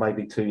 thinking,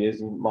 maybe 2 years,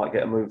 you might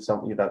get a move.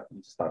 Something you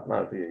just don't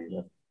know, do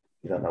you?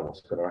 You don't know what's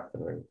going to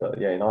happen. Really.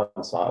 But yeah, in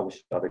hindsight, I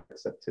wish I'd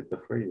accepted the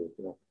 3 years.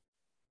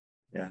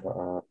 Yeah.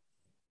 But,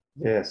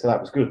 yeah, so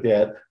that was good.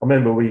 Yeah, I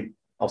remember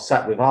I was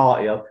sat with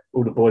Artie.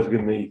 All the boys were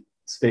giving me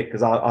stick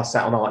because I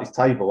sat on Artie's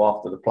table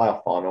after the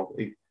playoff final.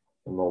 And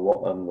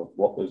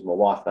what was my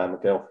wife and my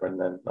girlfriend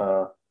then.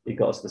 He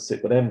got us to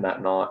sit with him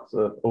that night.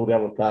 So all the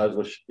other players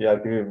were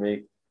giving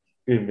me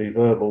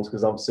verbals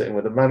because I'm sitting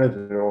with the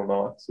manager all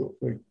night, sort of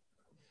thing.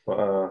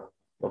 But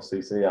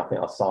obviously, so yeah, I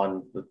think I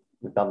signed.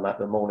 We've done that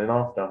the morning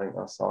after. I think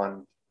I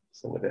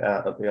sorted it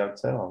out at the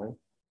hotel.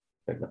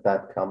 I think my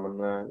dad come and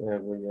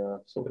we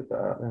sorted that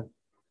out. Yeah.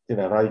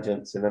 Didn't have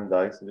agents in them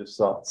days, so just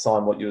like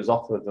sign what you was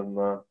offered,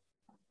 and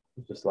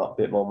just like a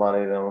bit more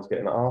money than I was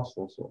getting at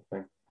Arsenal, sort of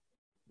thing.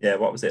 Yeah,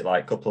 what was it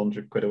like? A couple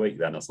 £100 a week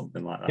then, or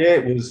something like that? Yeah,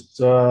 it was.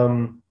 I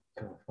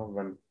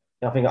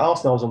think at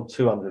Arsenal I was on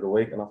 200 a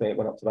week, and I think it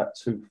went up to about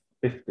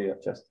 250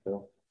 at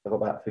Chesterfield. I got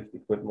about 50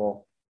 quid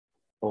more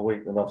a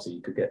week, and obviously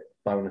you could get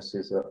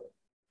bonuses.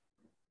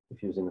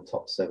 If you was in the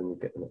top 7,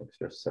 you'd get an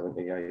extra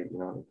 70, 80,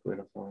 90 quid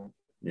or something.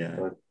 Yeah.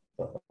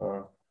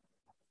 So,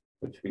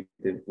 which we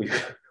did. We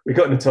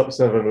got in the top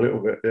 7 a little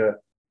bit. Yeah,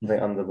 I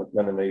think under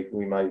McMenemy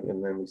we made,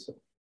 and then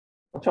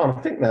I'm trying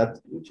to think now.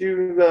 Did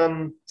you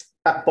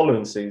that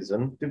following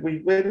season?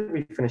 Where did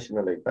we finish in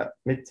the league? That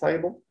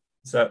mid-table.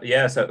 So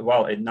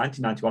well, in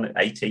 1991, at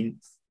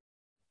 18th.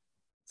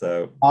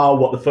 So. Oh,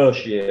 what, the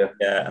first year?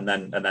 Yeah, and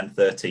then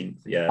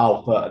 13th. Yeah.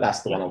 Oh,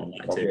 that's the one.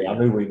 I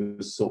knew we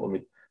was sort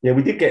of. Yeah,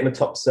 we did get in the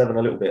top 7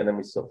 a little bit, and then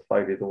we sort of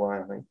faded away.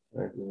 I think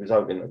we was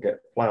hoping to get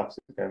playoffs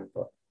again,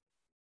 but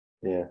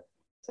yeah,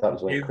 so that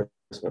was when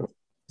Christmas.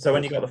 So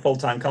when you got the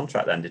full-time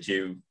contract, then did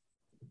you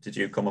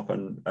come up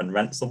and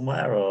rent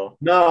somewhere, or?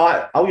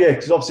 No,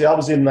 because obviously I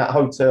was in that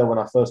hotel when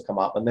I first come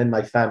up, and then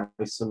they found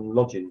me some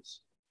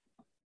lodgings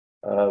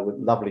with a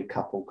lovely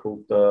couple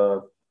called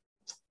so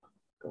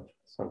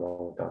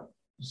long ago.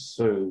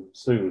 Sue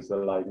was the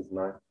lady's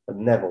name, and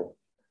Neville.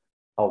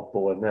 Old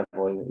boy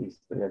Neville, he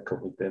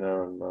cooked me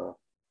dinner, and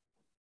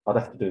I'd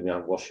have to do my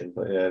own washing,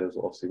 but yeah, there's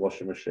obviously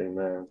washing machine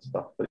there and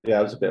stuff. But yeah,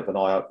 it was a bit of an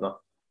eye opener.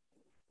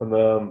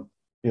 And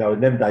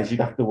in them days, you'd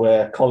have to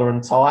wear collar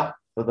and tie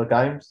for the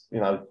games,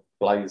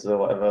 blazer or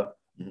whatever.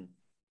 Mm-hmm.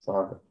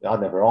 So I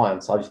never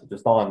ironed, so I used to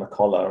just iron the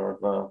collar and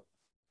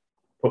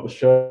put the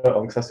shirt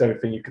on because that's the only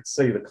thing you could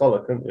see, the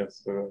collar, couldn't you?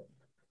 So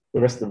the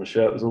rest of my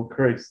shirt was all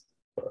creased.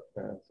 But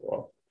yeah, it's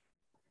all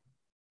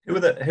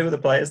right. Who were the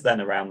players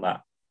then around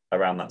that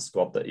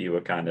squad that you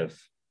were kind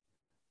of?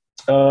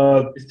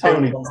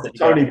 Tony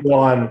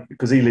Bryan,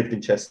 because he lived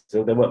in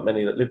Chesterfield. There weren't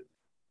many that lived.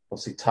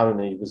 Obviously,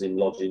 Tony was in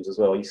lodgings as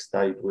well. He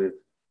stayed with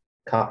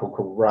a couple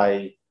called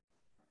Ray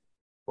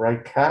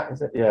Cat,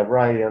 is it? Yeah,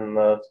 Ray and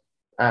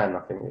Anne, I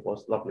think it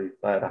was. Lovely.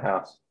 They had a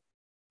house.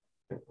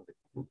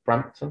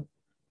 Brampton.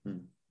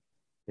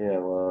 Yeah,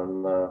 well,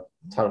 and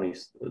Tony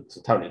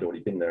had already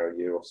been there a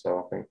year or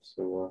so, I think.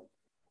 So,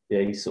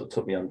 yeah, he sort of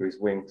took me under his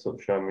wing, sort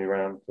of showing me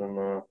around.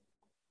 And,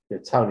 yeah,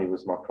 Tony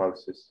was my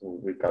closest.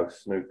 We'd go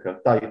snooker.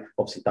 Dave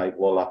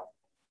Waller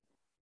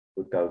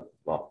would go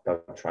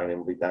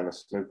training, we'd be down a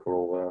snooker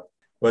or...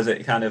 Was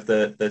it kind of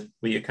were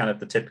you kind of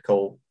the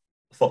typical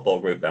football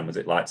group then? Was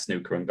it like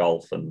snooker and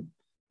golf? And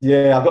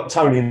yeah, I got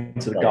Tony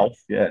into the golf.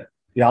 Yeah,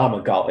 I'm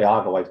a golf. Yeah,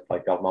 I've always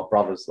played golf. My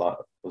brother's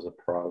was a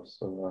pro,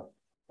 so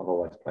I've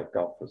always played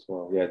golf as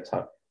well. Yeah,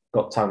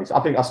 got Tony. I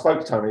think I spoke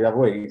to Tony the other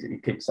week. He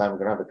keeps saying we're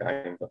going to have a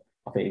game, but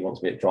I think he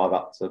wants me to drive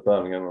up to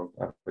Birmingham and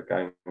have a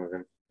game with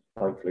him.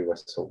 Hopefully we'll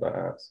sort that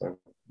out.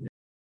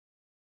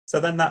 So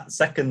then that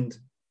second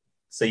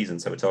season,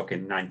 so we're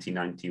talking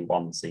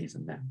 1991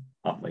 season now,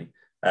 aren't we?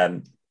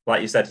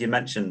 Like you said, you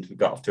mentioned we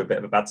got off to a bit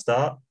of a bad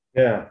start.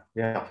 Yeah,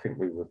 I think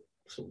we were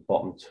sort of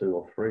bottom 2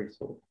 or 3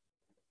 sort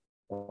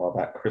of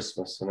about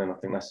Christmas, and then I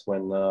think that's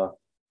when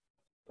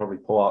probably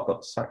Paul Hart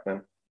got sacked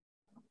then.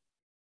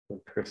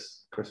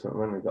 Chris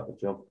McMenemy got the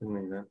job,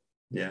 didn't he then?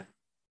 Yeah.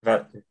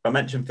 But I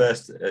mentioned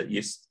first,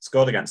 you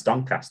scored against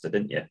Doncaster,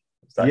 didn't you?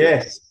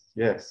 Yes.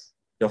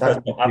 Your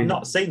first, I've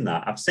not seen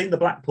that. I've seen the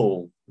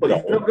Blackpool.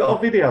 But you've got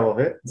a video of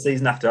it. The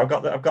season after, I've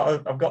got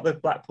the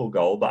Blackpool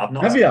goal, but I've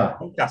not seen the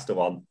Doncaster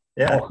one.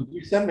 Yeah. Oh, could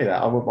you send me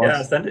that?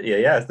 I'll send it to you.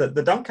 Yeah,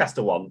 the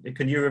Doncaster one.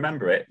 Can you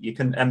remember it? You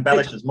can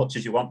embellish as much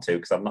as you want to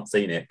because I've not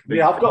seen it.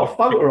 I've got a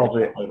photo of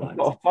it. I've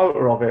got a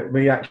photo of it.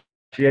 Me actually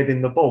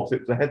heading the ball. So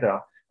it was a header.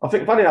 I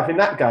think, funny enough, in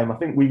that game, I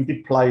think we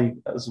did play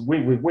as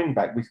with wing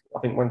back. I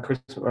think when Chris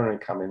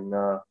McMenemy came in,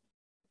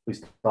 we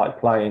started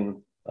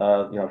playing.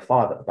 5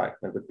 at the back.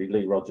 There would be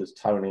Lee Rogers,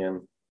 Tony,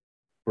 and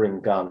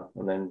Bryn Gunn,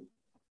 and then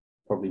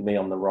probably me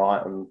on the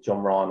right and John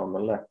Ryan on the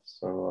left.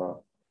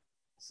 So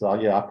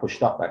yeah, I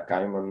pushed up that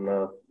game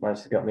and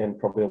managed to get me in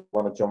probably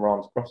one of John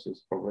Ryan's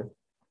crosses. Probably,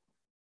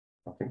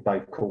 I think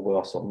Dave Caldwell,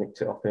 I sort of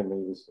nicked it off him.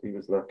 He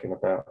was lurking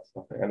about,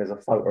 and there's a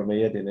photo of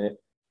me heading it.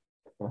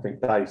 I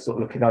think Dave sort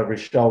of looking over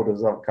his shoulder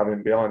as I'm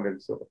coming behind him,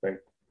 sort of thing.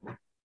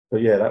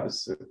 But yeah, that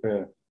was.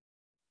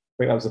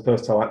 I think that was the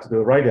first time I had to do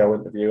a radio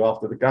interview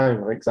after the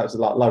game. I think that was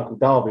like local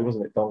derby,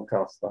 wasn't it,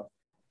 Doncaster?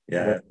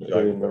 Yeah,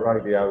 doing the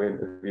radio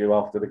interview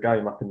after the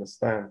game up in the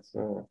stands.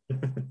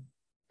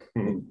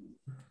 And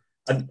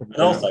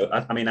also,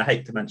 I mean, I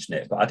hate to mention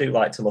it, but I do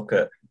like to look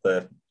at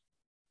the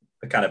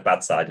kind of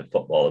bad side of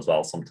football as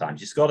well.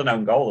 Sometimes you scored an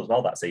own goal as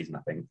well that season,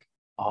 I think.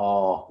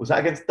 Oh, was that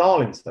against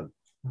Darlington?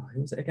 Oh,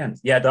 who was it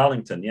against? Yeah,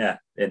 Darlington. Yeah,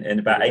 in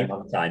about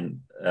April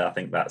time, I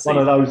think that's one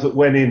of those that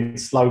went in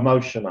slow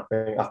motion. I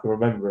think I can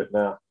remember it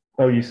now.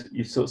 Oh, you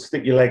sort of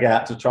stick your leg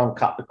out to try and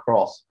cut the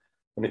cross,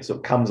 and it sort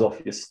of comes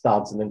off your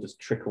studs and then just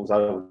trickles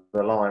over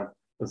the line.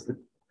 As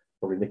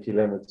probably Nicky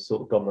Leonard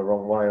sort of gone the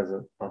wrong way as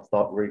I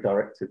start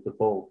redirected the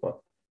ball, but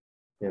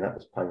yeah, that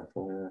was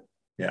painful.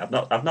 Yeah,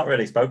 I've not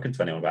really spoken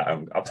to anyone about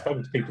own. I've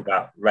spoken to people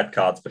about red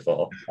cards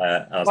before.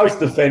 Most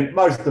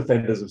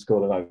defenders have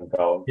scored an own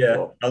goal.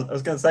 Yeah, I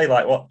was going to say,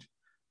 like,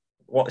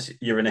 what's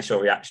your initial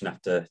reaction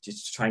after?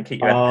 Just try and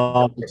keep your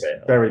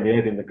head bury my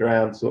head in the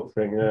ground, sort of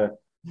thing. Yeah,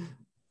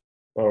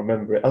 I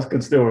remember it. I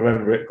can still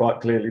remember it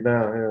quite clearly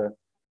now. Yeah,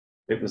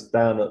 it was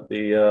down at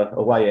the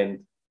away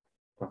end,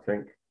 I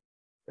think.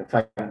 And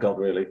thank God,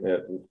 really. Yeah,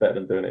 it was better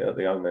than doing it at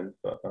the home end,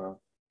 but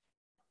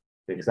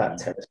because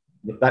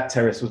that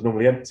terrace was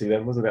normally empty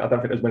then, wasn't it? I don't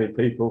think there's many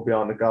people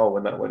behind the goal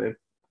when that went in.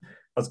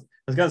 I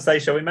was going to say,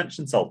 shall we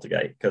mention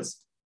Saltergate? Because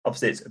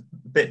obviously it's a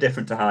bit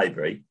different to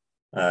Highbury,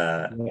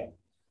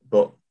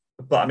 but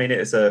I mean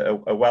it's a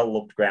well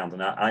loved ground,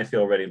 and I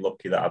feel really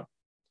lucky that I've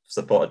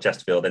supported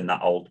Chesterfield in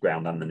that old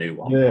ground and the new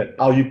one. Yeah.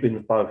 Oh, you've been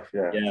to both.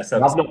 Yeah. Yeah.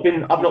 So I've not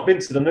been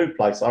to the new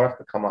place. I have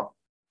to come up.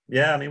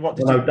 Yeah. I mean, what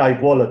did I know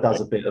Dave Waller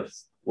does a bit of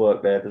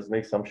work there, doesn't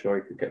he? So I'm sure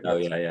he could get. Oh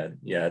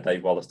yeah.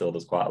 Dave Waller still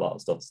does quite a lot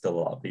of stuff. Still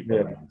a lot of people.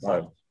 Yeah.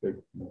 So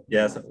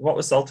yeah. So what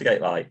was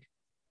Saltergate like?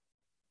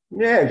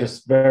 Yeah,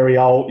 just very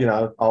old,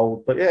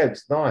 old, but yeah,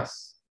 it's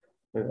nice.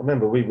 I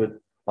remember we would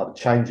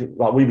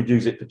we would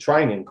use it for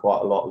training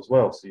quite a lot as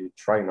well. So you'd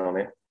train on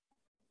it.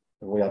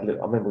 And I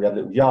remember we had a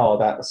little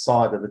yard out the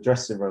side of the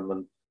dressing room,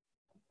 and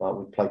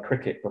we'd play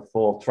cricket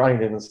before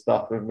training and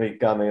stuff with me,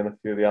 Gunny, and a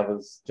few of the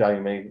others.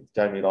 Jamie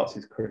likes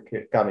his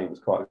cricket. Gunny was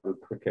quite a good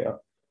cricketer.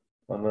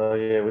 And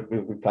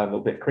we'd play a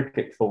little bit of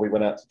cricket before we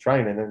went out to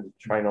training and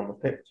train on the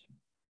pitch.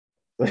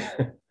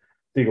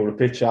 Dig all the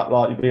pitch up,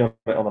 like you'd be on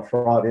it on a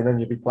Friday and then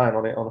you'd be playing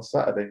on it on a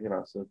Saturday,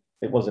 so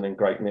it wasn't in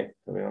great nick,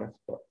 to be honest.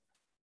 But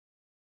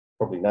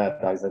probably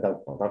nowadays I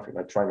don't think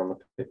they train on the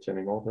pitch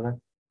anymore, do they?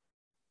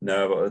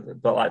 No,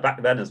 but like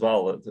back then as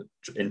well,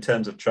 in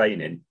terms of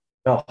training,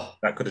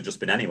 that could have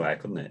just been anywhere,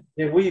 couldn't it?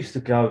 Yeah, we used to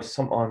go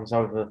sometimes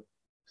over,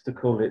 used to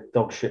call it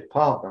Dog Shit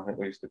Park, I think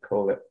we used to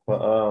call it.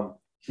 But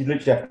you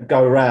literally have to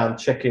go around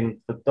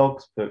checking for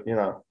dogs, but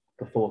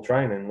before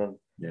training. And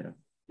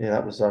yeah,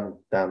 that was down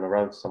the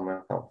road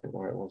somewhere. I can't think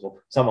where it was.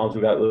 Sometimes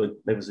we go to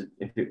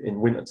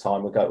in winter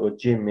time we go to a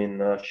gym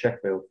in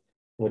Sheffield.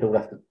 We'd all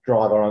have to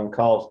drive our own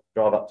cars,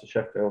 drive up to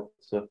Sheffield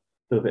to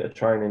do a bit of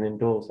training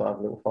indoors. So I have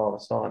a little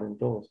five-a-side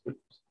indoors,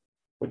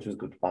 which was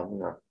good fun.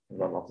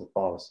 Run off the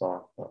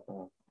five-a-side. But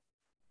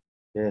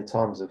yeah,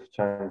 times have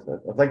changed.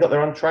 Have they got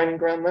their own training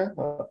ground there?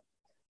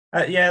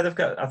 Yeah, they've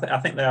got. I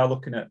think they are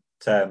looking at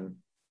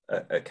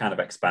kind of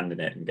expanding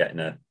it and getting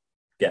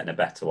a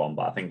better one.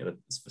 But I think the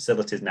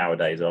facilities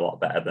nowadays are a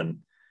lot better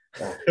than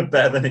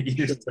it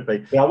used to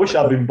be. Yeah, I wish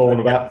I'd been born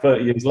about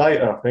 30 years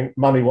later. I think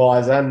money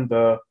wise and big.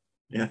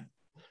 I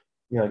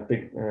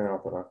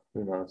don't know.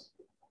 Who knows?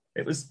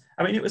 It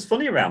was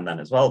funny around then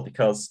as well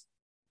because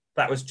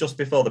that was just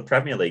before the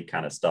Premier League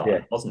kind of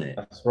started, wasn't it?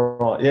 That's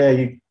right. Yeah,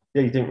 you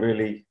didn't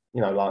really,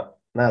 like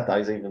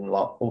nowadays, even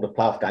like all the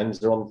playoff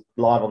games are on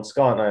live on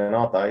Sky now. In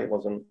our day, it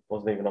wasn't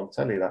even on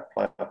telly, that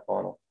playoff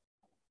final.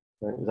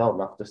 It was old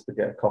enough just to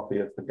get a copy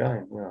of the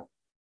game.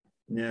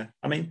 Yeah.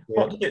 I mean,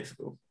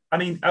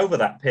 over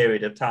that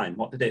period of time,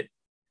 what did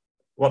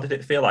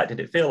it feel like? Did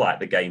it feel like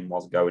the game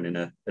was going in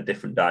a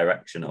different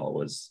direction, or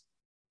was?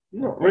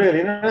 Not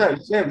really. No.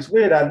 It was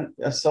weird.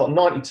 A sort of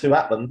 92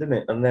 happened, didn't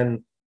it? And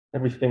then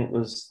everything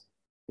was,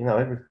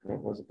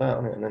 everything was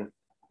about it. And then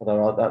I don't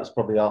know. That was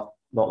probably not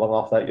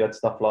long after that. You had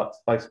stuff like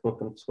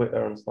Facebook and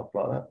Twitter and stuff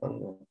like that.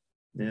 And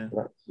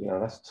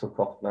that's took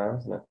off now,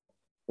 isn't it?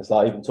 It's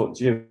like even talking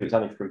to you. It's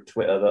only through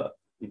Twitter that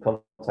you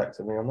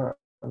contacted me on that.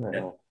 Isn't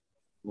it?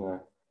 Yeah.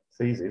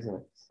 It's easy, isn't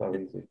it? It's so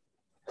easy.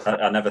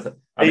 I never.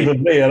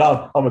 Even me, and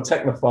I'm a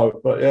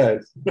technophobe, but yeah.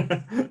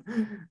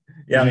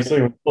 You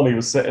see when Bonnie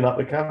was setting up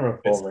the camera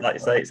for me. Like you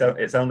say,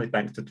 it's only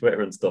thanks to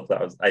Twitter and stuff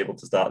that I was able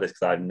to start this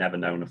because I've never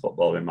known a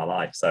footballer in my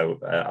life. So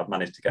I've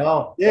managed to get.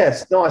 Oh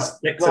yes, nice.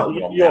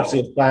 You're obviously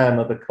a fan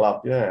of the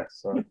club, yeah.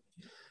 So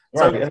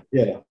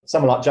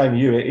someone like Jamie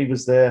Hewitt, he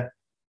was there.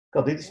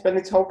 God, did he spend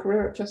his whole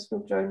career at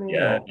Chesterfield, Jamie?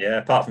 Yeah.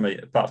 Apart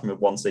from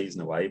one season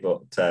away,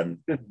 but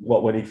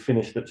when he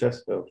finished at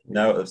Chesterfield?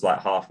 No, it was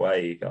like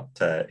halfway. He got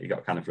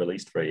kind of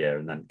released for a year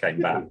and then came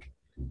back.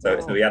 So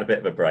he had a bit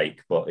of a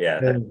break, but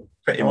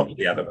pretty much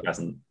the ever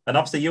present. And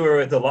obviously, you were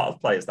with a lot of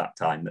players that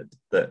time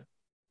that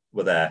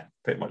were there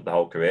pretty much the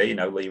whole career.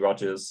 Lee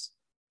Rogers,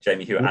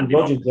 Jamie Hewitt, Andy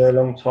Rogers there a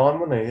long time,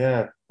 wasn't he?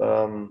 Yeah.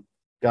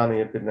 Gunny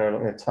had been there a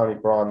long time. Tony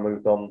Bryan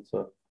moved on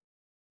to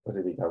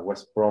where did he go?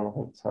 West Brom, I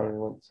think Tony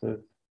went to.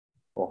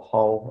 Or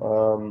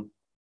Hull.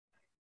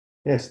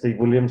 Steve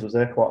Williams was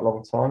there quite a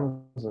long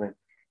time, wasn't he?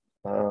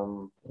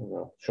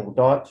 Sean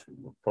Dyche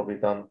probably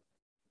done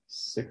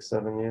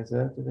 6-7 years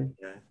there, did he?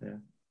 Yeah.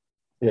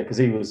 Yeah, because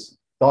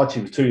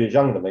Dyche was 2 years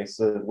younger than me,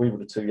 so we were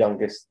the two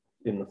youngest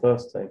in the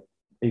first team.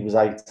 he was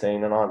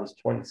 18 and I was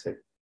 20.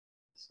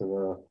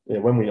 So yeah, I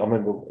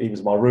remember he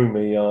was my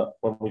roomie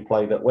when we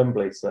played at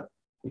Wembley. So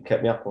he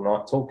kept me up all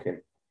night talking.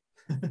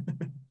 So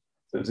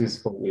it was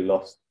his fault we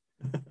lost.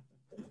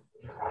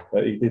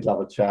 But he did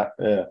love a chat.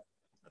 Yeah.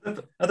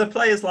 Are there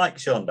players like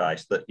Sean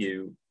Dyche that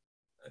you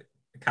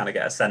kind of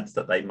get a sense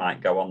that they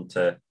might go on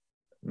to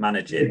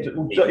manage it?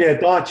 Yeah,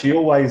 Dyche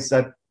always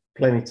had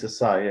plenty to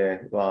say. Yeah,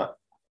 like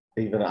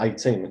even at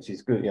 18, which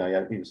is good. You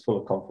know, he was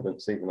full of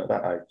confidence even at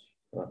that age.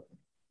 But,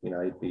 you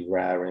know, he'd be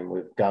raring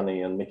with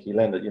Gunny and Mickey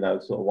Leonard. You know,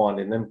 sort of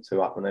winding them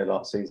two up, and they're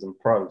like seasoned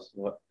pros.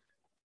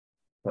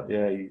 But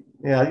yeah,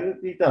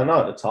 you don't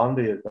know at the time,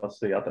 do you?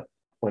 Obviously,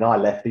 when I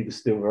left, he was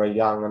still very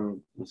young and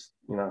was,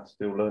 you know,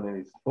 still learning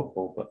his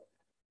football. But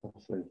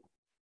obviously,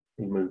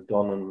 he moved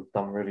on and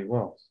done really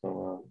well.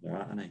 So,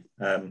 right,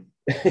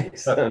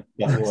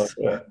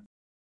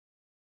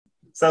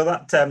 so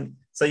that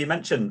so you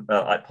mentioned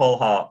like Paul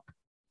Hart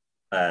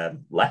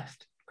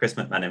left, Chris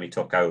McMenemy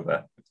took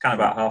over. It's kind of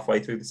about halfway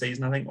through the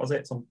season, I think, was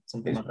it?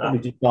 Something like probably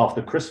that. just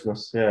after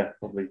Christmas, yeah,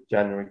 probably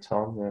January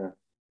time, yeah.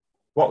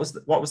 What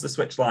was the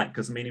switch like?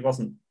 Because I mean, he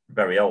wasn't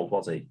very old,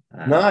 was he?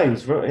 No, he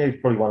was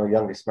probably one of the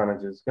youngest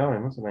managers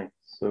going, wasn't he?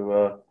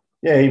 So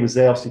yeah, he was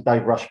there. Obviously,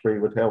 Dave Rushbury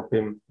would help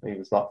him. He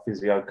was like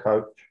physio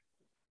coach,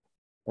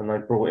 and they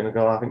brought in a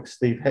guy. I think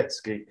Steve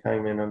Hetzke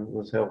came in and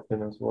was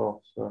helping as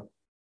well. So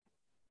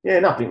yeah,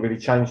 nothing really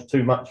changed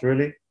too much,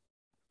 really.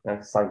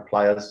 And same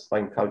players,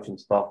 same coaching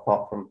staff,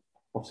 apart from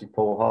obviously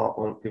Paul Hart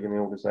weren't giving the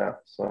orders out.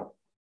 So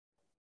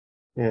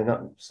yeah,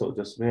 that sort of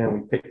just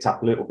we picked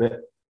up a little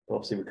bit.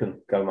 Obviously, we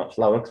couldn't go much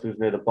lower because we was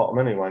near the bottom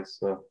anyway.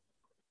 So,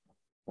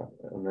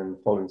 and then the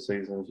following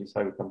season, as you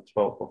say, we come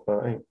 12th or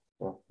 13th.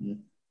 So,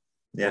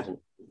 yeah.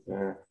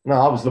 No,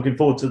 I was looking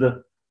forward to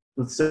the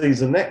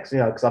season next, you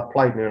know, because I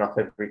played near enough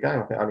every game.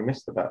 I think I only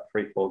missed about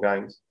 3-4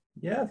 games.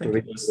 Yeah, I think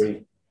it was.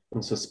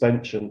 And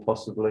suspension,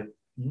 possibly.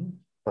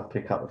 I'd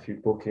pick up a few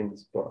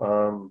bookings. But,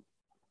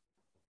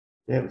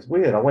 yeah, it was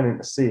weird. I went in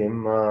to see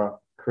him,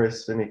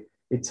 Chris, and I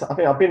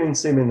think I've been in to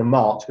see him in the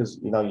March because,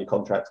 you know, your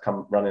contracts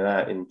come running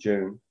out in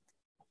June.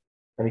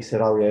 And he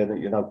said, oh, yeah,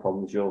 no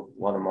problems. You're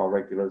one of my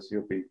regulars.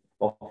 You'll be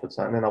offered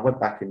something. And then I went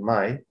back in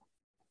May.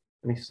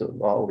 And he sort of,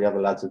 like, all the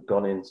other lads had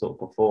gone in sort of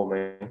before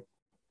me.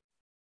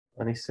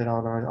 And he said,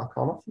 oh, no, I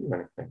can't offer you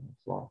anything.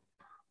 I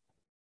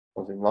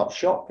was in like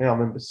shock. Yeah, I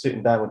remember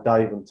sitting down with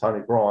Dave and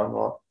Tony Bryan,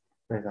 like,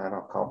 and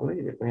I can't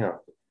believe it. You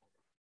know,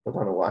 I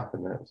don't know what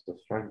happened there. It was a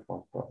strange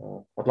one. But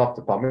I'd love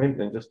to bump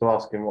into him just to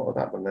ask him what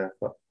had happened there.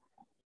 But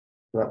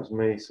that was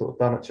me sort of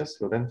done at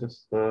Chesterfield then,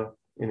 just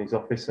in his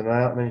office and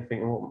out. And then you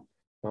think, well,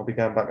 I'll be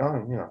going back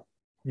home, you know.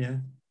 Yeah.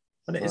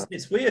 And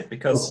it's weird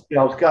because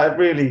it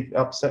really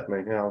upset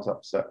me. Yeah, I was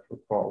upset for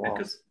quite a while.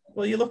 Because,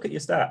 well, you look at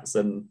your stats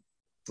and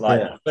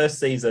like first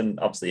season,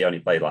 obviously you only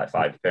played like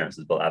 5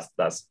 appearances, but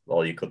that's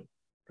all you could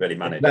really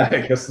manage.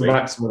 That's the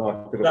maximum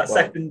I could have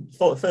played.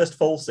 First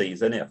full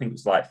season, I think it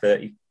was like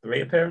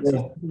 33 appearances,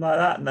 something like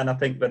that. And then I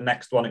think the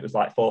next one it was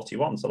like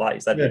 41. So like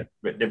you said, it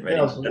didn't really.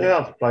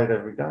 I've played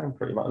every game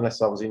pretty much,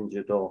 unless I was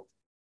injured or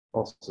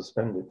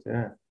suspended.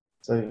 Yeah.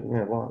 So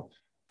yeah, well,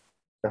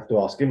 you have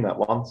to ask him that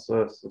one.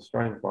 So it's a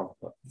strange one.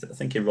 But I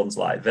think he runs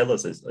like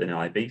villas in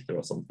Ibiza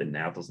or something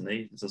now, doesn't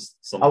he? Just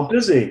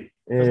does he?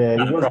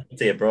 Yeah, he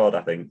property abroad,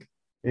 I think.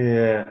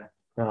 Yeah.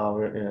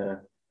 Oh, yeah.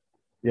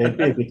 Yeah,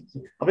 I think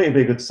he'd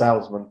be a good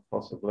salesman,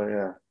 possibly.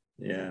 Yeah.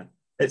 Yeah.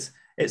 It's.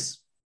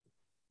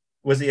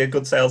 Was he a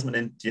good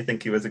salesman? Do you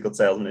think he was a good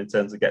salesman in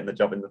terms of getting the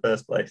job in the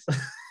first place?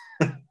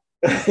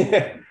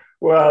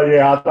 Well,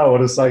 yeah, I don't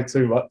want to say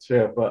too much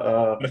here, but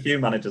a few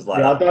managers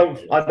like that.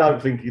 I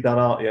don't think he done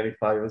Artie any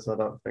favours. I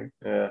don't think.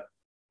 Yeah,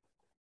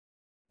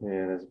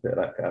 there's a bit of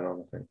that going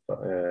on. I think, but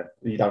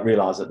you don't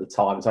realise at the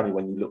time. It's only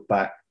when you look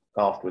back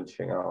afterwards you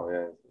think, oh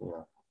yeah, you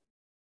know.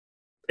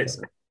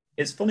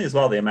 It's funny as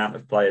well the amount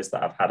of players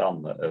that I've had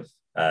on that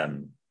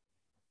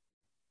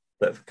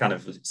have kind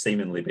of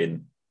seemingly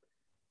been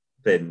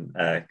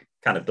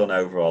kind of done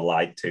over or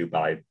lied to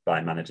by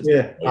managers.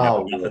 Yeah,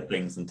 offered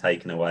things and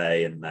taken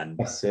away, and then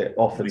that's it.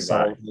 Offered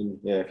something.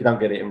 Yeah, if you don't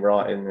get it in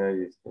writing,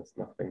 it's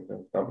nothing.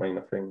 Don't mean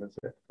a thing, does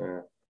it?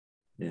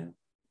 Yeah.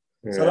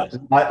 So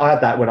I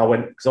had that when I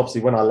went, because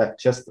obviously when I left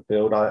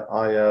Chesterfield,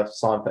 I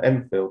signed for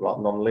Enfield, like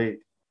non-league.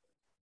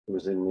 It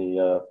was in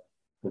the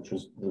which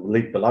was the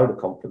league below the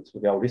conference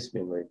with the old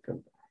Isthmian League.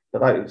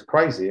 But it was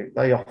crazy.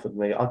 They offered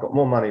me, I got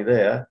more money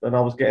there than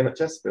I was getting at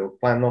Chesterfield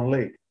playing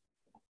non-league.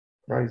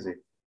 Crazy.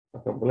 I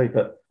can't believe it.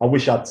 But I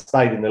wish I'd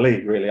stayed in the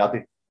league, really.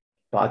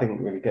 But I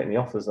didn't really get any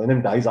offers. In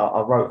them days,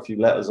 I wrote a few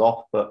letters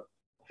off, but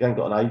if you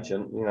haven't got an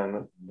agent, you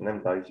know, in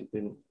them days, you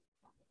didn't,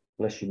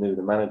 unless you knew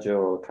the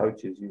manager or the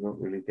coaches, you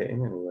wouldn't really get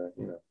in anywhere,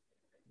 you know.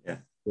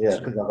 Yeah,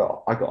 because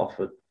I got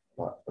offered,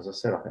 like, as I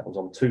said, I think I was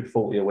on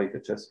 $240 a week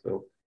at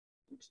Chesterfield.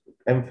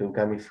 Enfield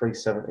gave me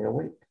 $370 a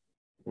week.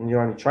 And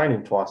you're only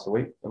training twice a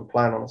week and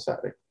playing on a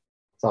Saturday.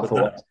 So I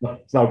thought,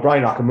 it's no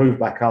brainer, I can move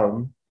back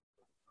home.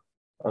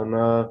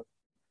 And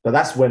but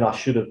that's when I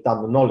should have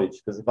done the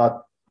knowledge, because if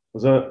the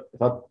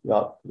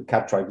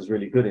cab trade was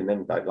really good in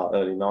them days, like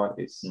early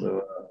 90s.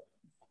 So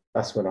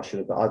that's when I should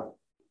have.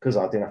 because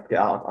I didn't have to get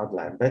out, I'd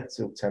lay in bed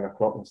till 10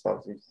 o'clock and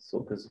stuff.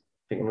 Sort of because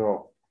thinking,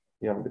 oh,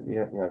 you know,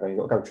 you've got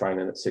to go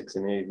training at 6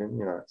 in the evening.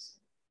 You know,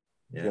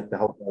 you have the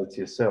whole day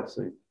to yourself.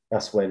 So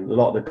that's when a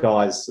lot of the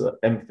guys at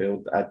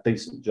Enfield had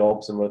decent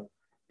jobs and were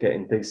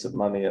getting decent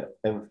money at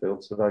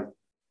Enfield. So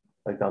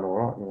they done all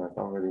right. You know,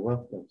 done really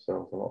well for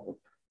themselves. A lot of them.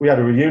 We had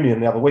a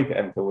reunion the other week at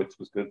Enfield, which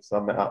was good. So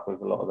I met up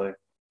with a lot of the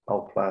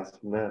old players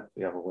from there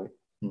the other week.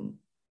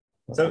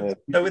 So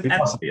with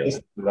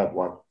Enfield, we had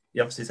one.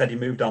 You obviously said you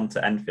moved on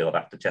to Enfield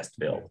after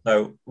Chesterfield.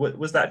 So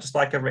was that just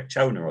like a rich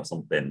owner or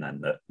something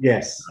then?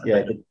 Yes,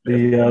 yeah.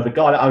 The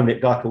guy that owned it, a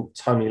guy called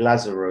Tony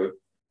Lazaru,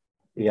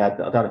 he had,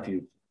 I don't know if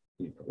you're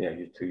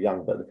too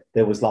young, but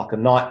there was like a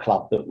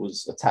nightclub that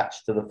was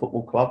attached to the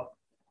football club.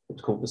 It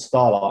was called the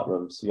Starlight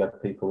Room. So you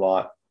had people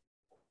like,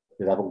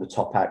 you'd have all the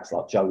top acts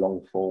like Joe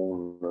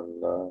Longthorne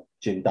and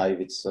Jim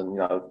Davidson. You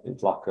know,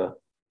 it's like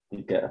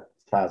you'd get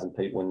 1,000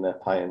 people in there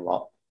paying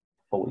like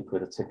 40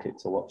 quid a ticket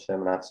to watch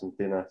them and have some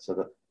dinner.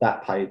 So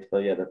that paid for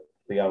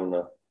the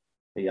owner.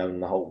 He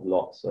owned the whole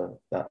lot, so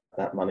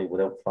that money would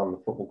help fund the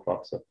football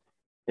club. So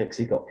yeah, because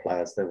he got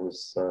players. There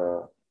was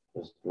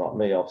like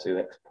me, obviously an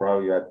ex-pro.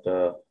 You had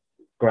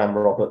Graham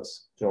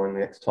Roberts joined,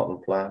 the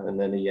ex-Tottenham player, and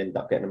then he ended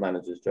up getting a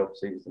manager's job.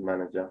 So he was the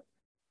manager,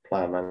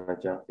 player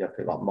manager. You had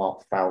people like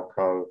Mark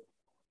Falco,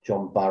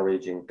 John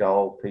Burridge in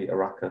goal. Peter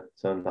Rucker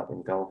turned up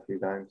in goal a few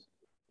games.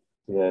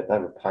 Yeah, they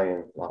were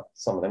paying, like,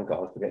 some of them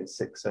guys were getting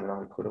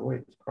 600-700 quid a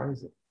week. It's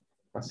crazy.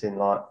 That's in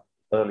like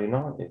early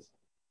 90s.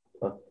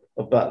 But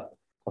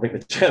I think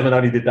the chairman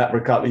only did that for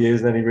a couple of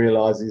years and then he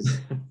realises,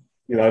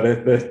 you know,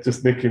 they're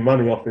just nicking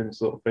money off him,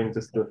 sort of thing,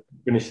 just to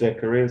finish their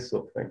careers,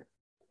 sort of thing.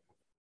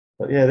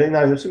 But yeah,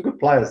 there's some good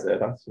players there.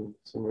 That's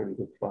some really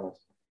good players.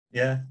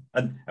 Yeah,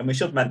 and we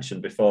should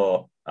mention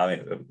before, I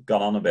mean, we've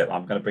gone on a bit,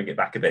 I'm going to bring it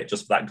back a bit,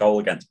 just for that goal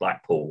against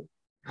Blackpool.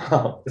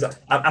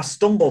 I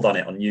stumbled on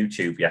it on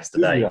YouTube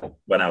yesterday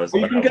when I was.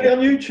 You can get it on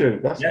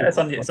YouTube.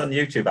 It's on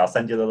YouTube. I'll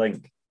send you the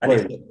link. And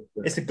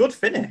it's a good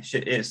finish.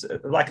 It's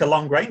like a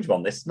long range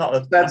one. It's not a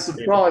bad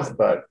surprise,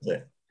 though.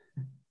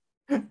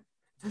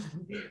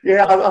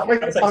 Yeah, I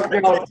think it's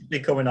to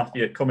be coming off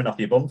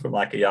your bum from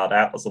like a yard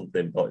out or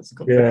something. But it's a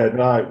good finish.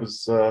 No, it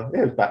was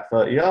back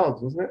 30 yards,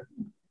 wasn't it?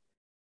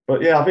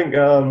 But yeah, I think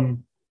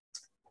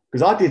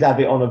because I did have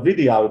it on a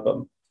video, but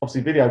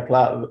obviously video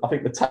player, I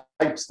think the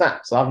tape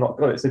snaps. I've not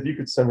got it. So if you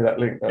could send me that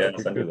link. Yeah,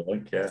 send me the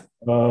link, yeah.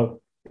 I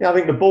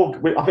think the ball,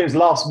 I think it was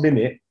last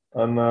minute,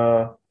 and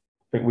I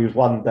think we was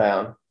 1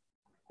 down.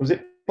 Was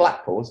it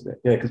Blackpool, wasn't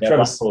it? Yeah, because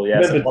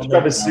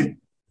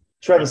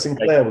Trevor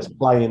Sinclair was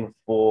playing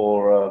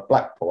for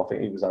Blackpool. I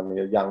think he was only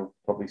a young,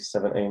 probably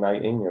 17,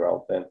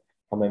 18-year-old then.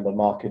 I remember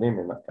marking him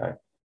in that game.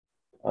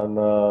 And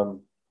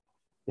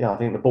I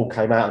think the ball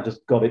came out and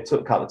just got it, took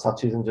a couple of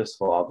touches and just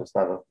thought, I'll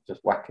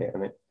just whack it.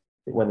 And it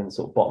went in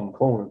sort of bottom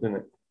corner, didn't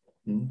it?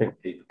 I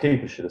think the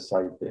keeper should have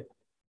saved it.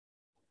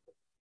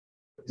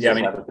 Yeah, I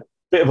mean, a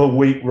bit of a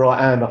weak right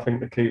hand, I think,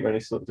 the keeper, and he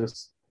sort of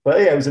just.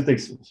 But yeah, it was a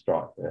decent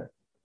strike. Yeah.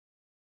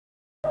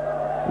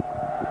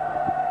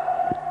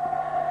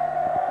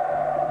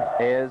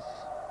 Here's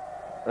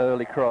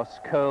early cross,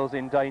 curls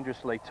in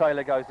dangerously.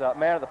 Taylor goes up,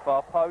 man at the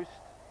far post.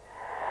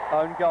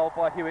 Own goal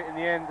by Hewitt in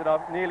the end, and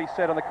I've nearly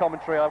said on the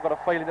commentary, I've got a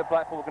feeling that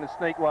Blackpool are going to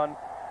sneak one.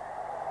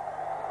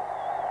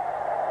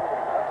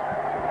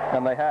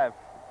 And they have.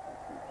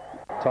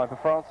 Time for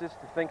Francis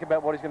to think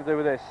about what he's going to do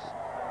with this.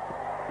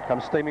 He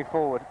comes steaming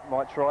forward,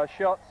 might try a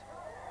shot.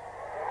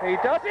 He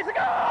does, it's a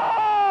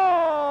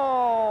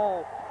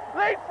goal!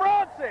 Lee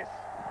Francis!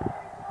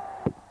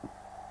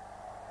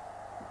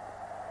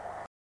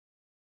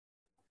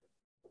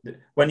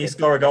 When you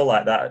score a goal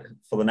like that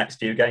for the next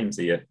few games,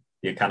 you're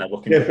kind of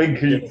looking. Yeah,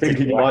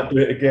 thinking you might do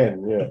it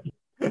again.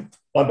 Yeah.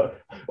 Well,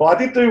 I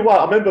did do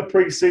well. I remember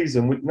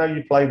pre-season.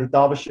 You play the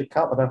Derbyshire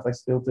Cup. I don't know if they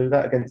still do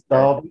that against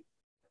Derby.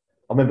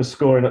 I remember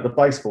scoring at the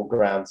baseball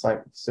ground,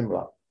 something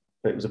similar.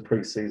 But it was a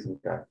pre-season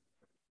game.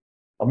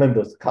 I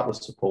remember a couple of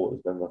supporters.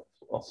 I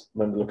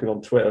remember looking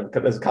on Twitter.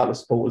 There's a couple of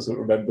supporters that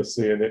remember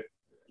seeing it.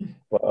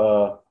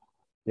 But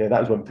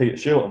that was when Peter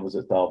Shilton was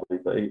at Derby.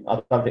 But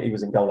I don't think he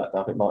was in goal that day.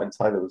 I think Martin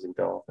Taylor was in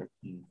goal. I think.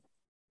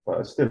 But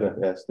it's still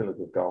a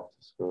good goal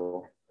to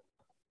score.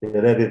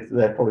 Yeah,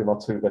 they're probably my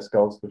 2 best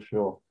goals for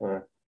sure.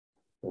 Well,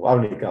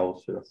 only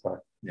goals, should I say?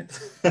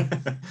 Yes. I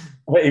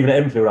think even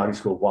at Enfield, I only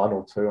scored 1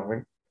 or 2. I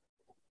think.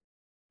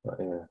 But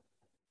yeah,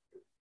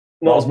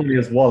 not as many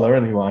as Waller,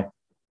 anyway.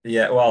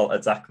 Yeah, well,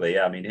 exactly.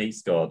 Yeah, I mean, he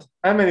scored.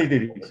 How many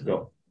did he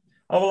score?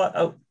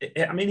 I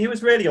mean, he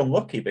was really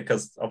unlucky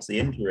because obviously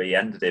injury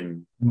ended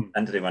him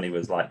when he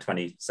was like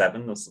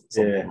 27 or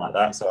something like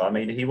that. So I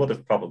mean, he would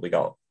have probably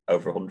got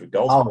over 100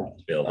 goals.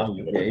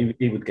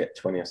 He would get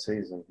 20 a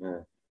season.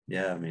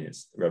 Yeah, I mean,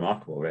 it's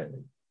remarkable,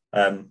 really.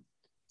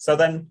 So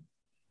then,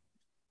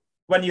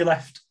 when you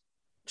left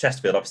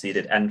Chesterfield, obviously you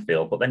did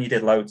Enfield, but then you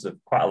did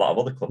quite a lot of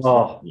other clubs.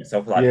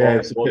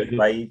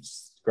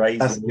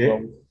 Grays,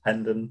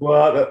 Hendon.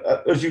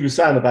 Well, as you were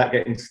saying about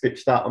getting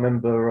stitched up, I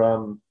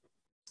remember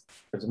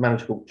there's a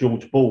manager called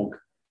George Borg,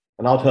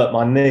 and I'd hurt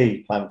my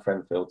knee playing for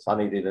Enfield, so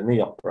I needed a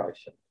knee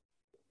operation.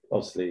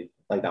 Obviously,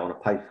 they don't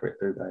want to pay for it,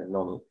 do they?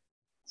 Non.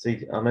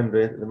 See, I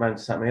remember the manager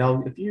said to me,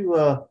 "Oh, if you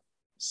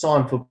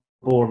sign for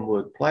Boreham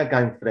Wood, play a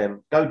game for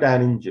them, go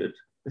down injured."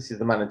 This is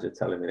the manager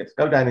telling me this.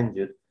 Go down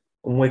injured,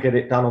 and we'll get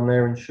it done on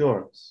their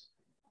insurance.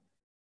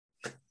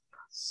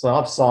 So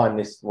I've signed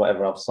this,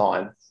 whatever I've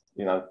signed,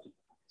 to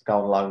go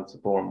on loan to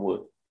Boreham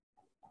Wood.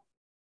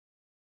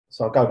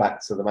 So I go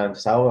back to the manager and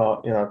say,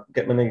 "Oh,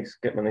 get my knees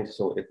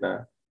sorted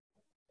now."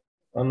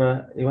 And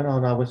he went, "Oh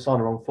no, we've signed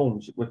the wrong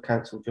forms. We've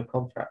cancelled your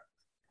contract."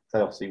 They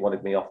obviously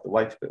wanted me off the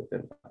wage bill,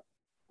 didn't they?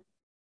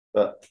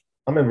 But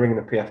I remember ringing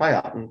the PFA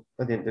up and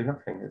they didn't do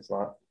nothing. It's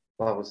like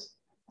I was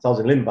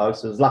in limbo,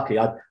 so I was lucky.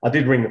 I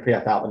did ring the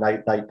PFA up and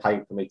they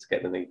paid for me to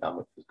get the knee done,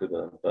 which was good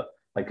of them, but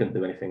they couldn't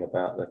do anything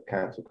about the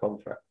cancelled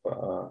contract. But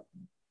I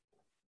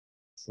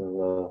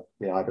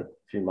had a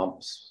few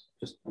months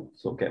just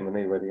sort of getting my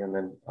knee ready, and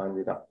then I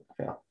ended up.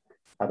 I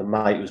had a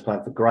mate who was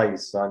playing for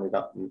Grays, so I ended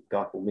up with a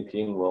guy called Mickey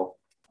Ingwell,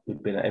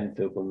 who'd been at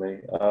Enfield with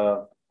me.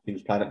 He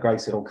was playing at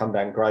Grays, said, "I'll come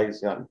down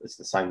Grays." It's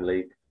the same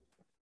league,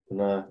 and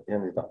he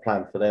ended up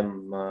playing for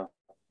them.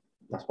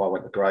 That's why I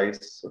went to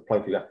Grays. So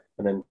played for that,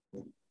 and then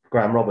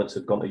Graham Roberts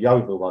had gone to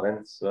Yeovil by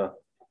then, so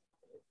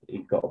he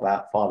got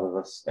about 5 of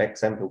us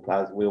ex-Enfield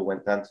players. We all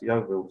went down to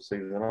Yeovil the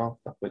season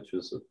after, which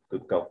was a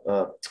good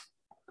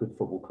good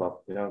football club.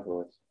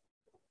 Yeovil is.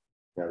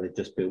 They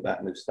just built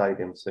that new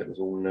stadium, so it was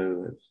all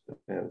new.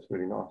 It was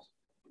really nice.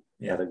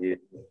 Yeah,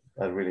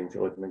 I really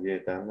enjoyed my year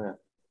down there.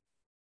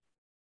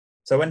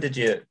 So when did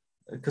you?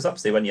 Because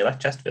obviously when you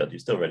left Chesterfield, you were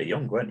still really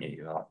young, weren't you?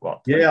 You were like,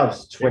 what? 22? Yeah, I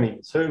was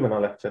 22 when I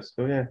left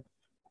Chesterfield. Yeah.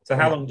 So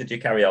how long did you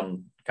carry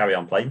on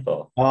playing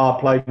for? I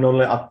played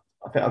normally. I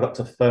think I got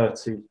to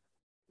 30,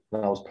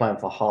 and I was playing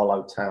for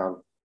Harlow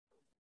Town.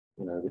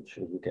 Which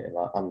was getting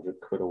like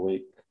 £100 a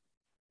week.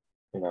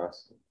 And I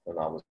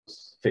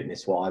was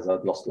fitness-wise,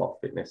 I'd lost a lot of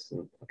fitness,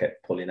 and I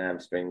kept pulling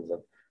hamstrings,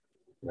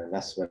 and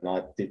that's when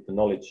I did the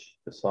knowledge.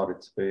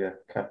 Decided to be a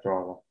cab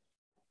driver.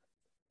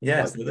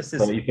 Yeah, so this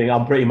is. So you think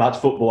I'm pretty much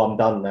football. I'm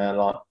done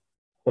now.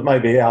 But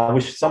maybe I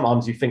wish.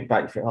 Sometimes you think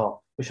back, you think,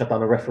 "Oh, wish I'd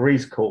done a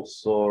referee's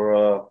course or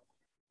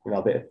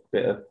a bit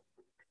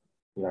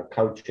of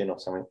coaching or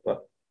something."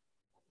 But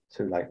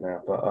too late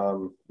now. But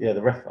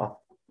the ref.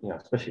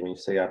 Especially when you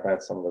see how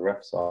bad some of the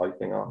refs are, you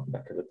think, "Oh, I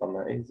could have done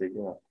that easy."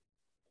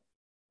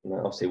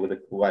 Obviously with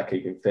a way of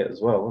keeping fit as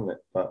well, wouldn't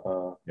it? But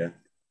yeah.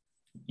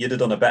 You'd have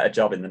done a better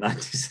job in the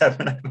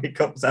 '97 FA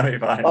Cup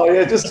semi-final. Oh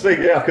yeah, just think,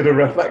 I could have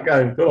ref that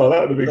game. Oh,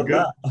 that would have been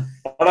good.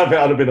 I don't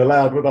think I'd have been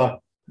allowed, would I?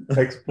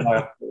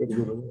 Ex-player.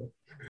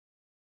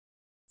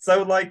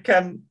 So,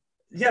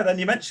 then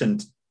you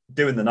mentioned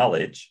doing the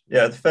knowledge.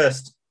 Yeah, you're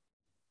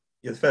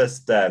the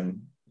first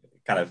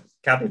kind of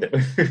cabbie that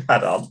we've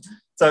had on.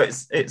 So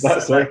it's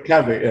that's right,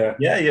 cabbie, yeah.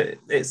 Yeah,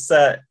 it's.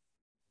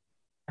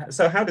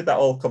 So how did that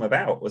all come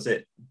about? Was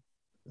it?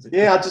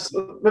 Yeah, I just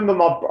remember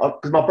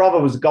because my brother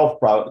was a golf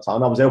pro at the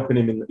time. I was helping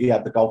him he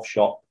had the golf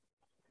shop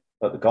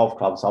at the golf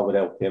club, so I would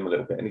help him a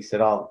little bit. And he said,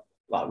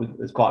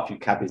 there's quite a few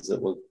cabbies that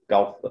were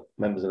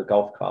members of the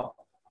golf club,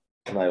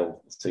 and they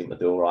all seem to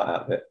do all right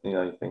out of it.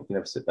 You think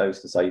they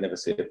used to say you never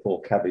see a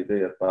poor cabbie, do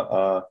you?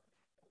 But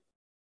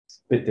it's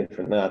a bit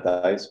different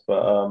nowadays.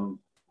 But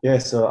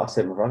so I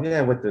said to my brother,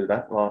 yeah, we'd do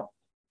that.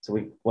 So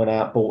we went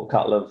out, bought a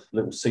couple of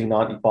little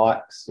C90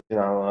 bikes,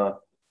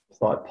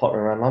 started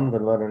pottering around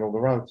London, learning all the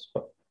roads.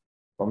 But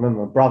I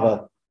remember my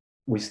brother,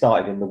 we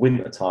started in the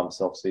winter time,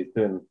 so obviously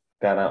going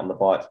out on the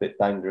bike's a bit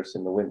dangerous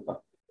in the winter.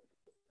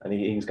 And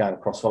he was going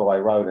across Holloway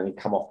Road and he'd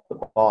come off the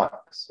bike.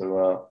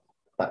 So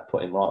that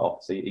put him right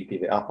off. So he'd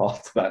give it up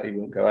after that. He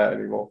wouldn't go out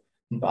anymore.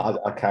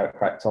 But I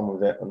cracked on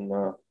with it. And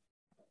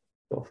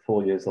sort of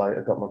 4 years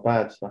later, got my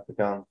badge. So I could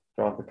go and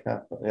drive the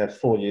cab. But yeah,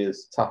 4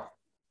 years, tough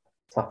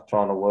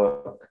trying to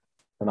work.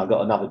 And I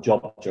got another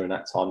job during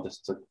that time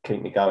just to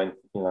keep me going,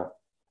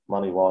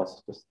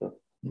 money-wise.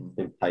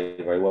 Didn't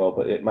pay very well,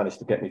 but it managed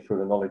to get me through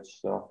the knowledge.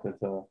 So I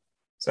could.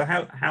 So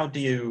how do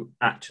you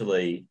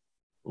actually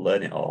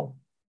learn it all?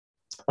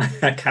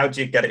 How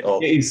do you get it all?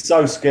 It's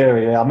so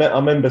scary. Yeah. I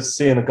remember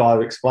seeing a guy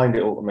who explained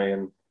it all to me,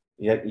 and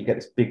you get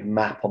this big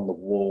map on the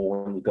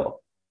wall, and you've got,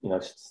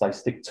 they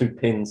stick 2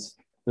 pins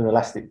in an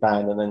elastic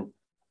band, and then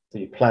so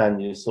you plan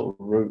your sort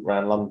of route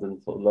around London,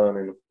 sort of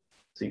learning.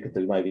 So you could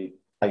do maybe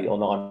 8 or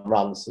 9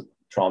 runs to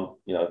try and,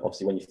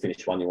 obviously when you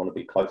finish one, you want to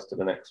be close to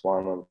the next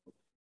one. And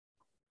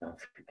I'm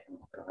thinking,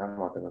 how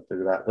am I going to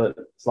do that? But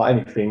it's like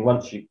anything,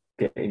 once you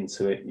get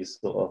into it, you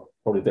sort of,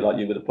 probably a bit like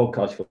you with the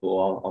podcast, you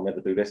thought, I'll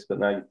never do this, but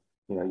now,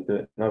 you do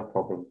it, no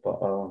problem. But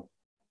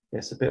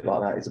it's a bit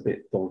like that. It's a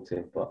bit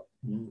daunting, but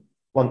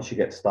once you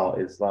get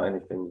started, it's like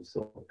anything, you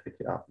sort of pick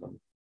it up. And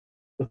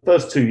the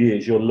first 2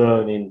 years, you're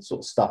learning sort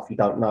of stuff you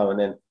don't know, and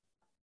then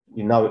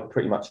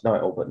pretty much know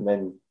it all, but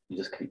then you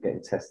just keep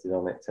getting tested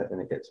on it,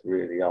 and it gets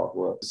really hard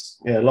work.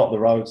 Yeah, a lot of the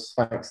roads,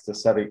 thanks to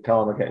Sadiq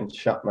Khan, are getting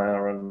shut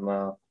now,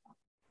 and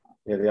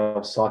the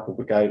old cycle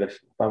brigade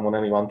don't want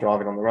anyone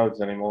driving on the roads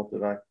anymore, do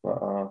they?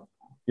 But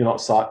you're not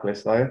a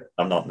cyclist, are you?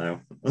 I'm not, no.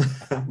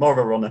 More of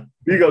a runner.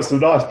 You got some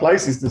nice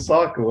places to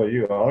cycle where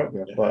you are, aren't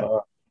you? Yeah.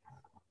 But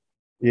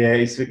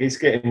it's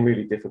getting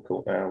really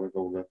difficult now with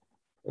all the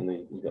and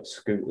you've got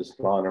scooters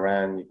flying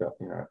around. You've got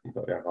your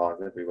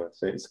eyes everywhere.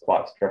 So it's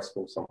quite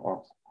stressful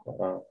sometimes.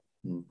 But,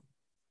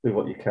 do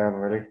what you can,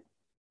 really.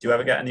 Do you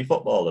ever get any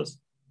footballers?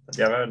 Have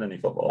you ever had any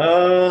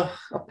footballers?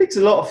 I picked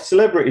a lot of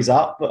celebrities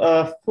up,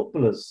 but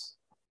footballers.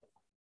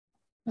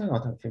 No, I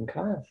don't think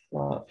I have.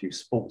 Like, a few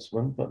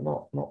sportsmen, but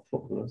not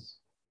footballers.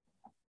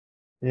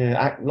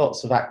 Yeah,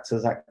 lots of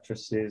actors,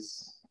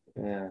 actresses.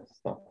 Yeah,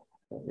 stuff.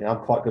 Yeah,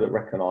 I'm quite good at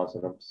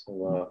recognising them.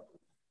 So,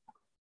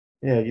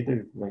 yeah, you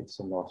do meet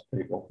some nice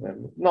people.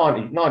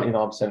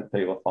 99% of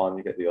people are fine.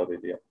 You get the odd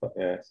idiot, but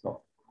yeah, it's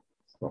not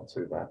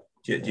too bad.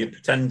 Do you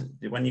pretend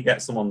when you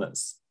get someone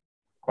that's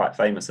quite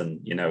famous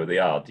and you know who they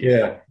are? Do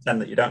you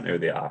pretend that you don't know who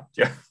they are?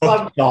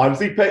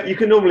 Sometimes you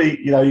can normally,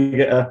 you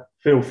get a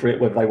feel for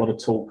it whether they want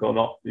to talk or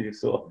not. You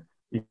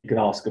can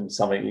ask them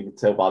something. You can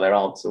tell by their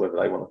answer whether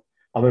they want to.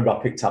 I remember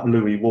I picked up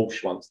Louis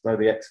Walsh once,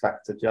 the X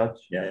Factor judge.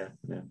 Yeah.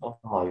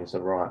 Oh, he was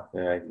all right.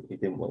 Yeah, he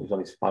didn't want. He was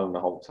on his phone the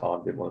whole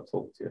time. Didn't want to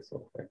talk to you,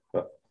 sort of thing.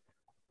 But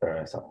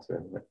it's up to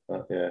him.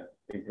 But yeah,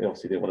 he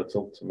obviously didn't want to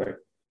talk to me.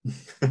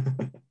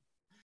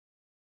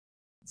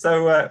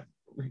 So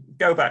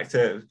go back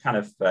to kind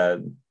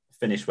of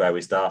finish where we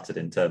started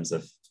in terms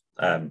of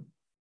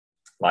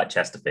like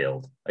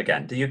Chesterfield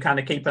again. Do you kind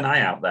of keep an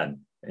eye out then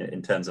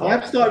in terms of? I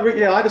had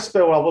a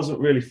spell where I wasn't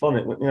really fun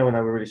it. When they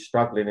were really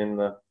struggling in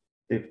the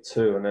Div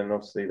 2, and then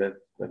obviously they've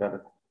had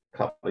a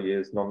couple of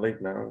years non-league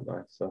now, haven't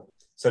they?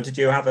 So did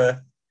you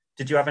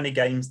have any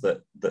games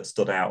that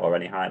stood out or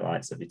any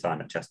highlights of your time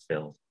at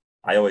Chesterfield?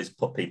 I always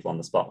put people on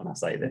the spot when I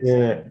say this.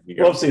 Yeah,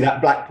 well, obviously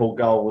that Blackpool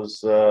goal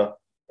was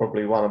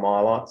probably one of my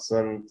highlights,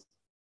 and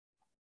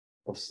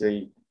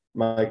obviously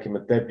making my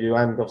debut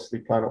and obviously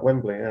playing at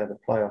Wembley. Yeah, the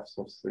playoffs,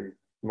 obviously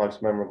the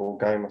most memorable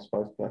game, I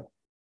suppose. But at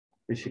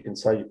least you can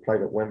say you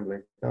played at Wembley,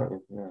 can't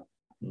you?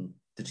 Yeah.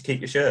 Did you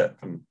keep your shirt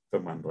from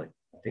Wembley?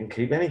 Didn't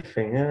keep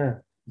anything, yeah.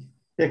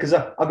 Yeah, because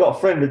I got a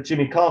friend,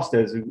 Jimmy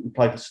Carstairs, who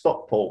played for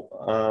Stockport,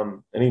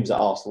 and he was at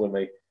Arsenal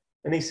with me.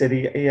 And he said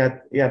he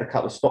had a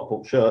couple of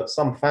Stockport shirts.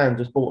 Some fan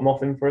just bought them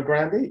off him for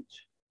 £1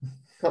 each.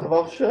 A couple of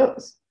old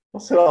shirts. I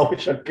said, I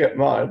wish I'd kept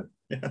mine.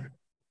 Yeah.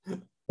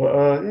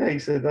 But he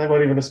said they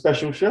weren't even a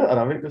special shirt.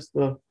 I mean, just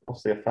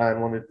obviously a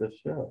fan wanted the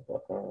shirt.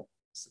 But,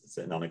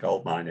 sitting on a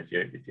gold mine if you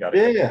had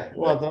it. Yeah.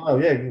 Well, I don't know.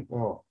 Yeah.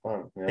 Oh,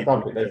 fine. Yeah. I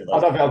don't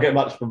think I'll get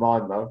much for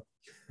mine though.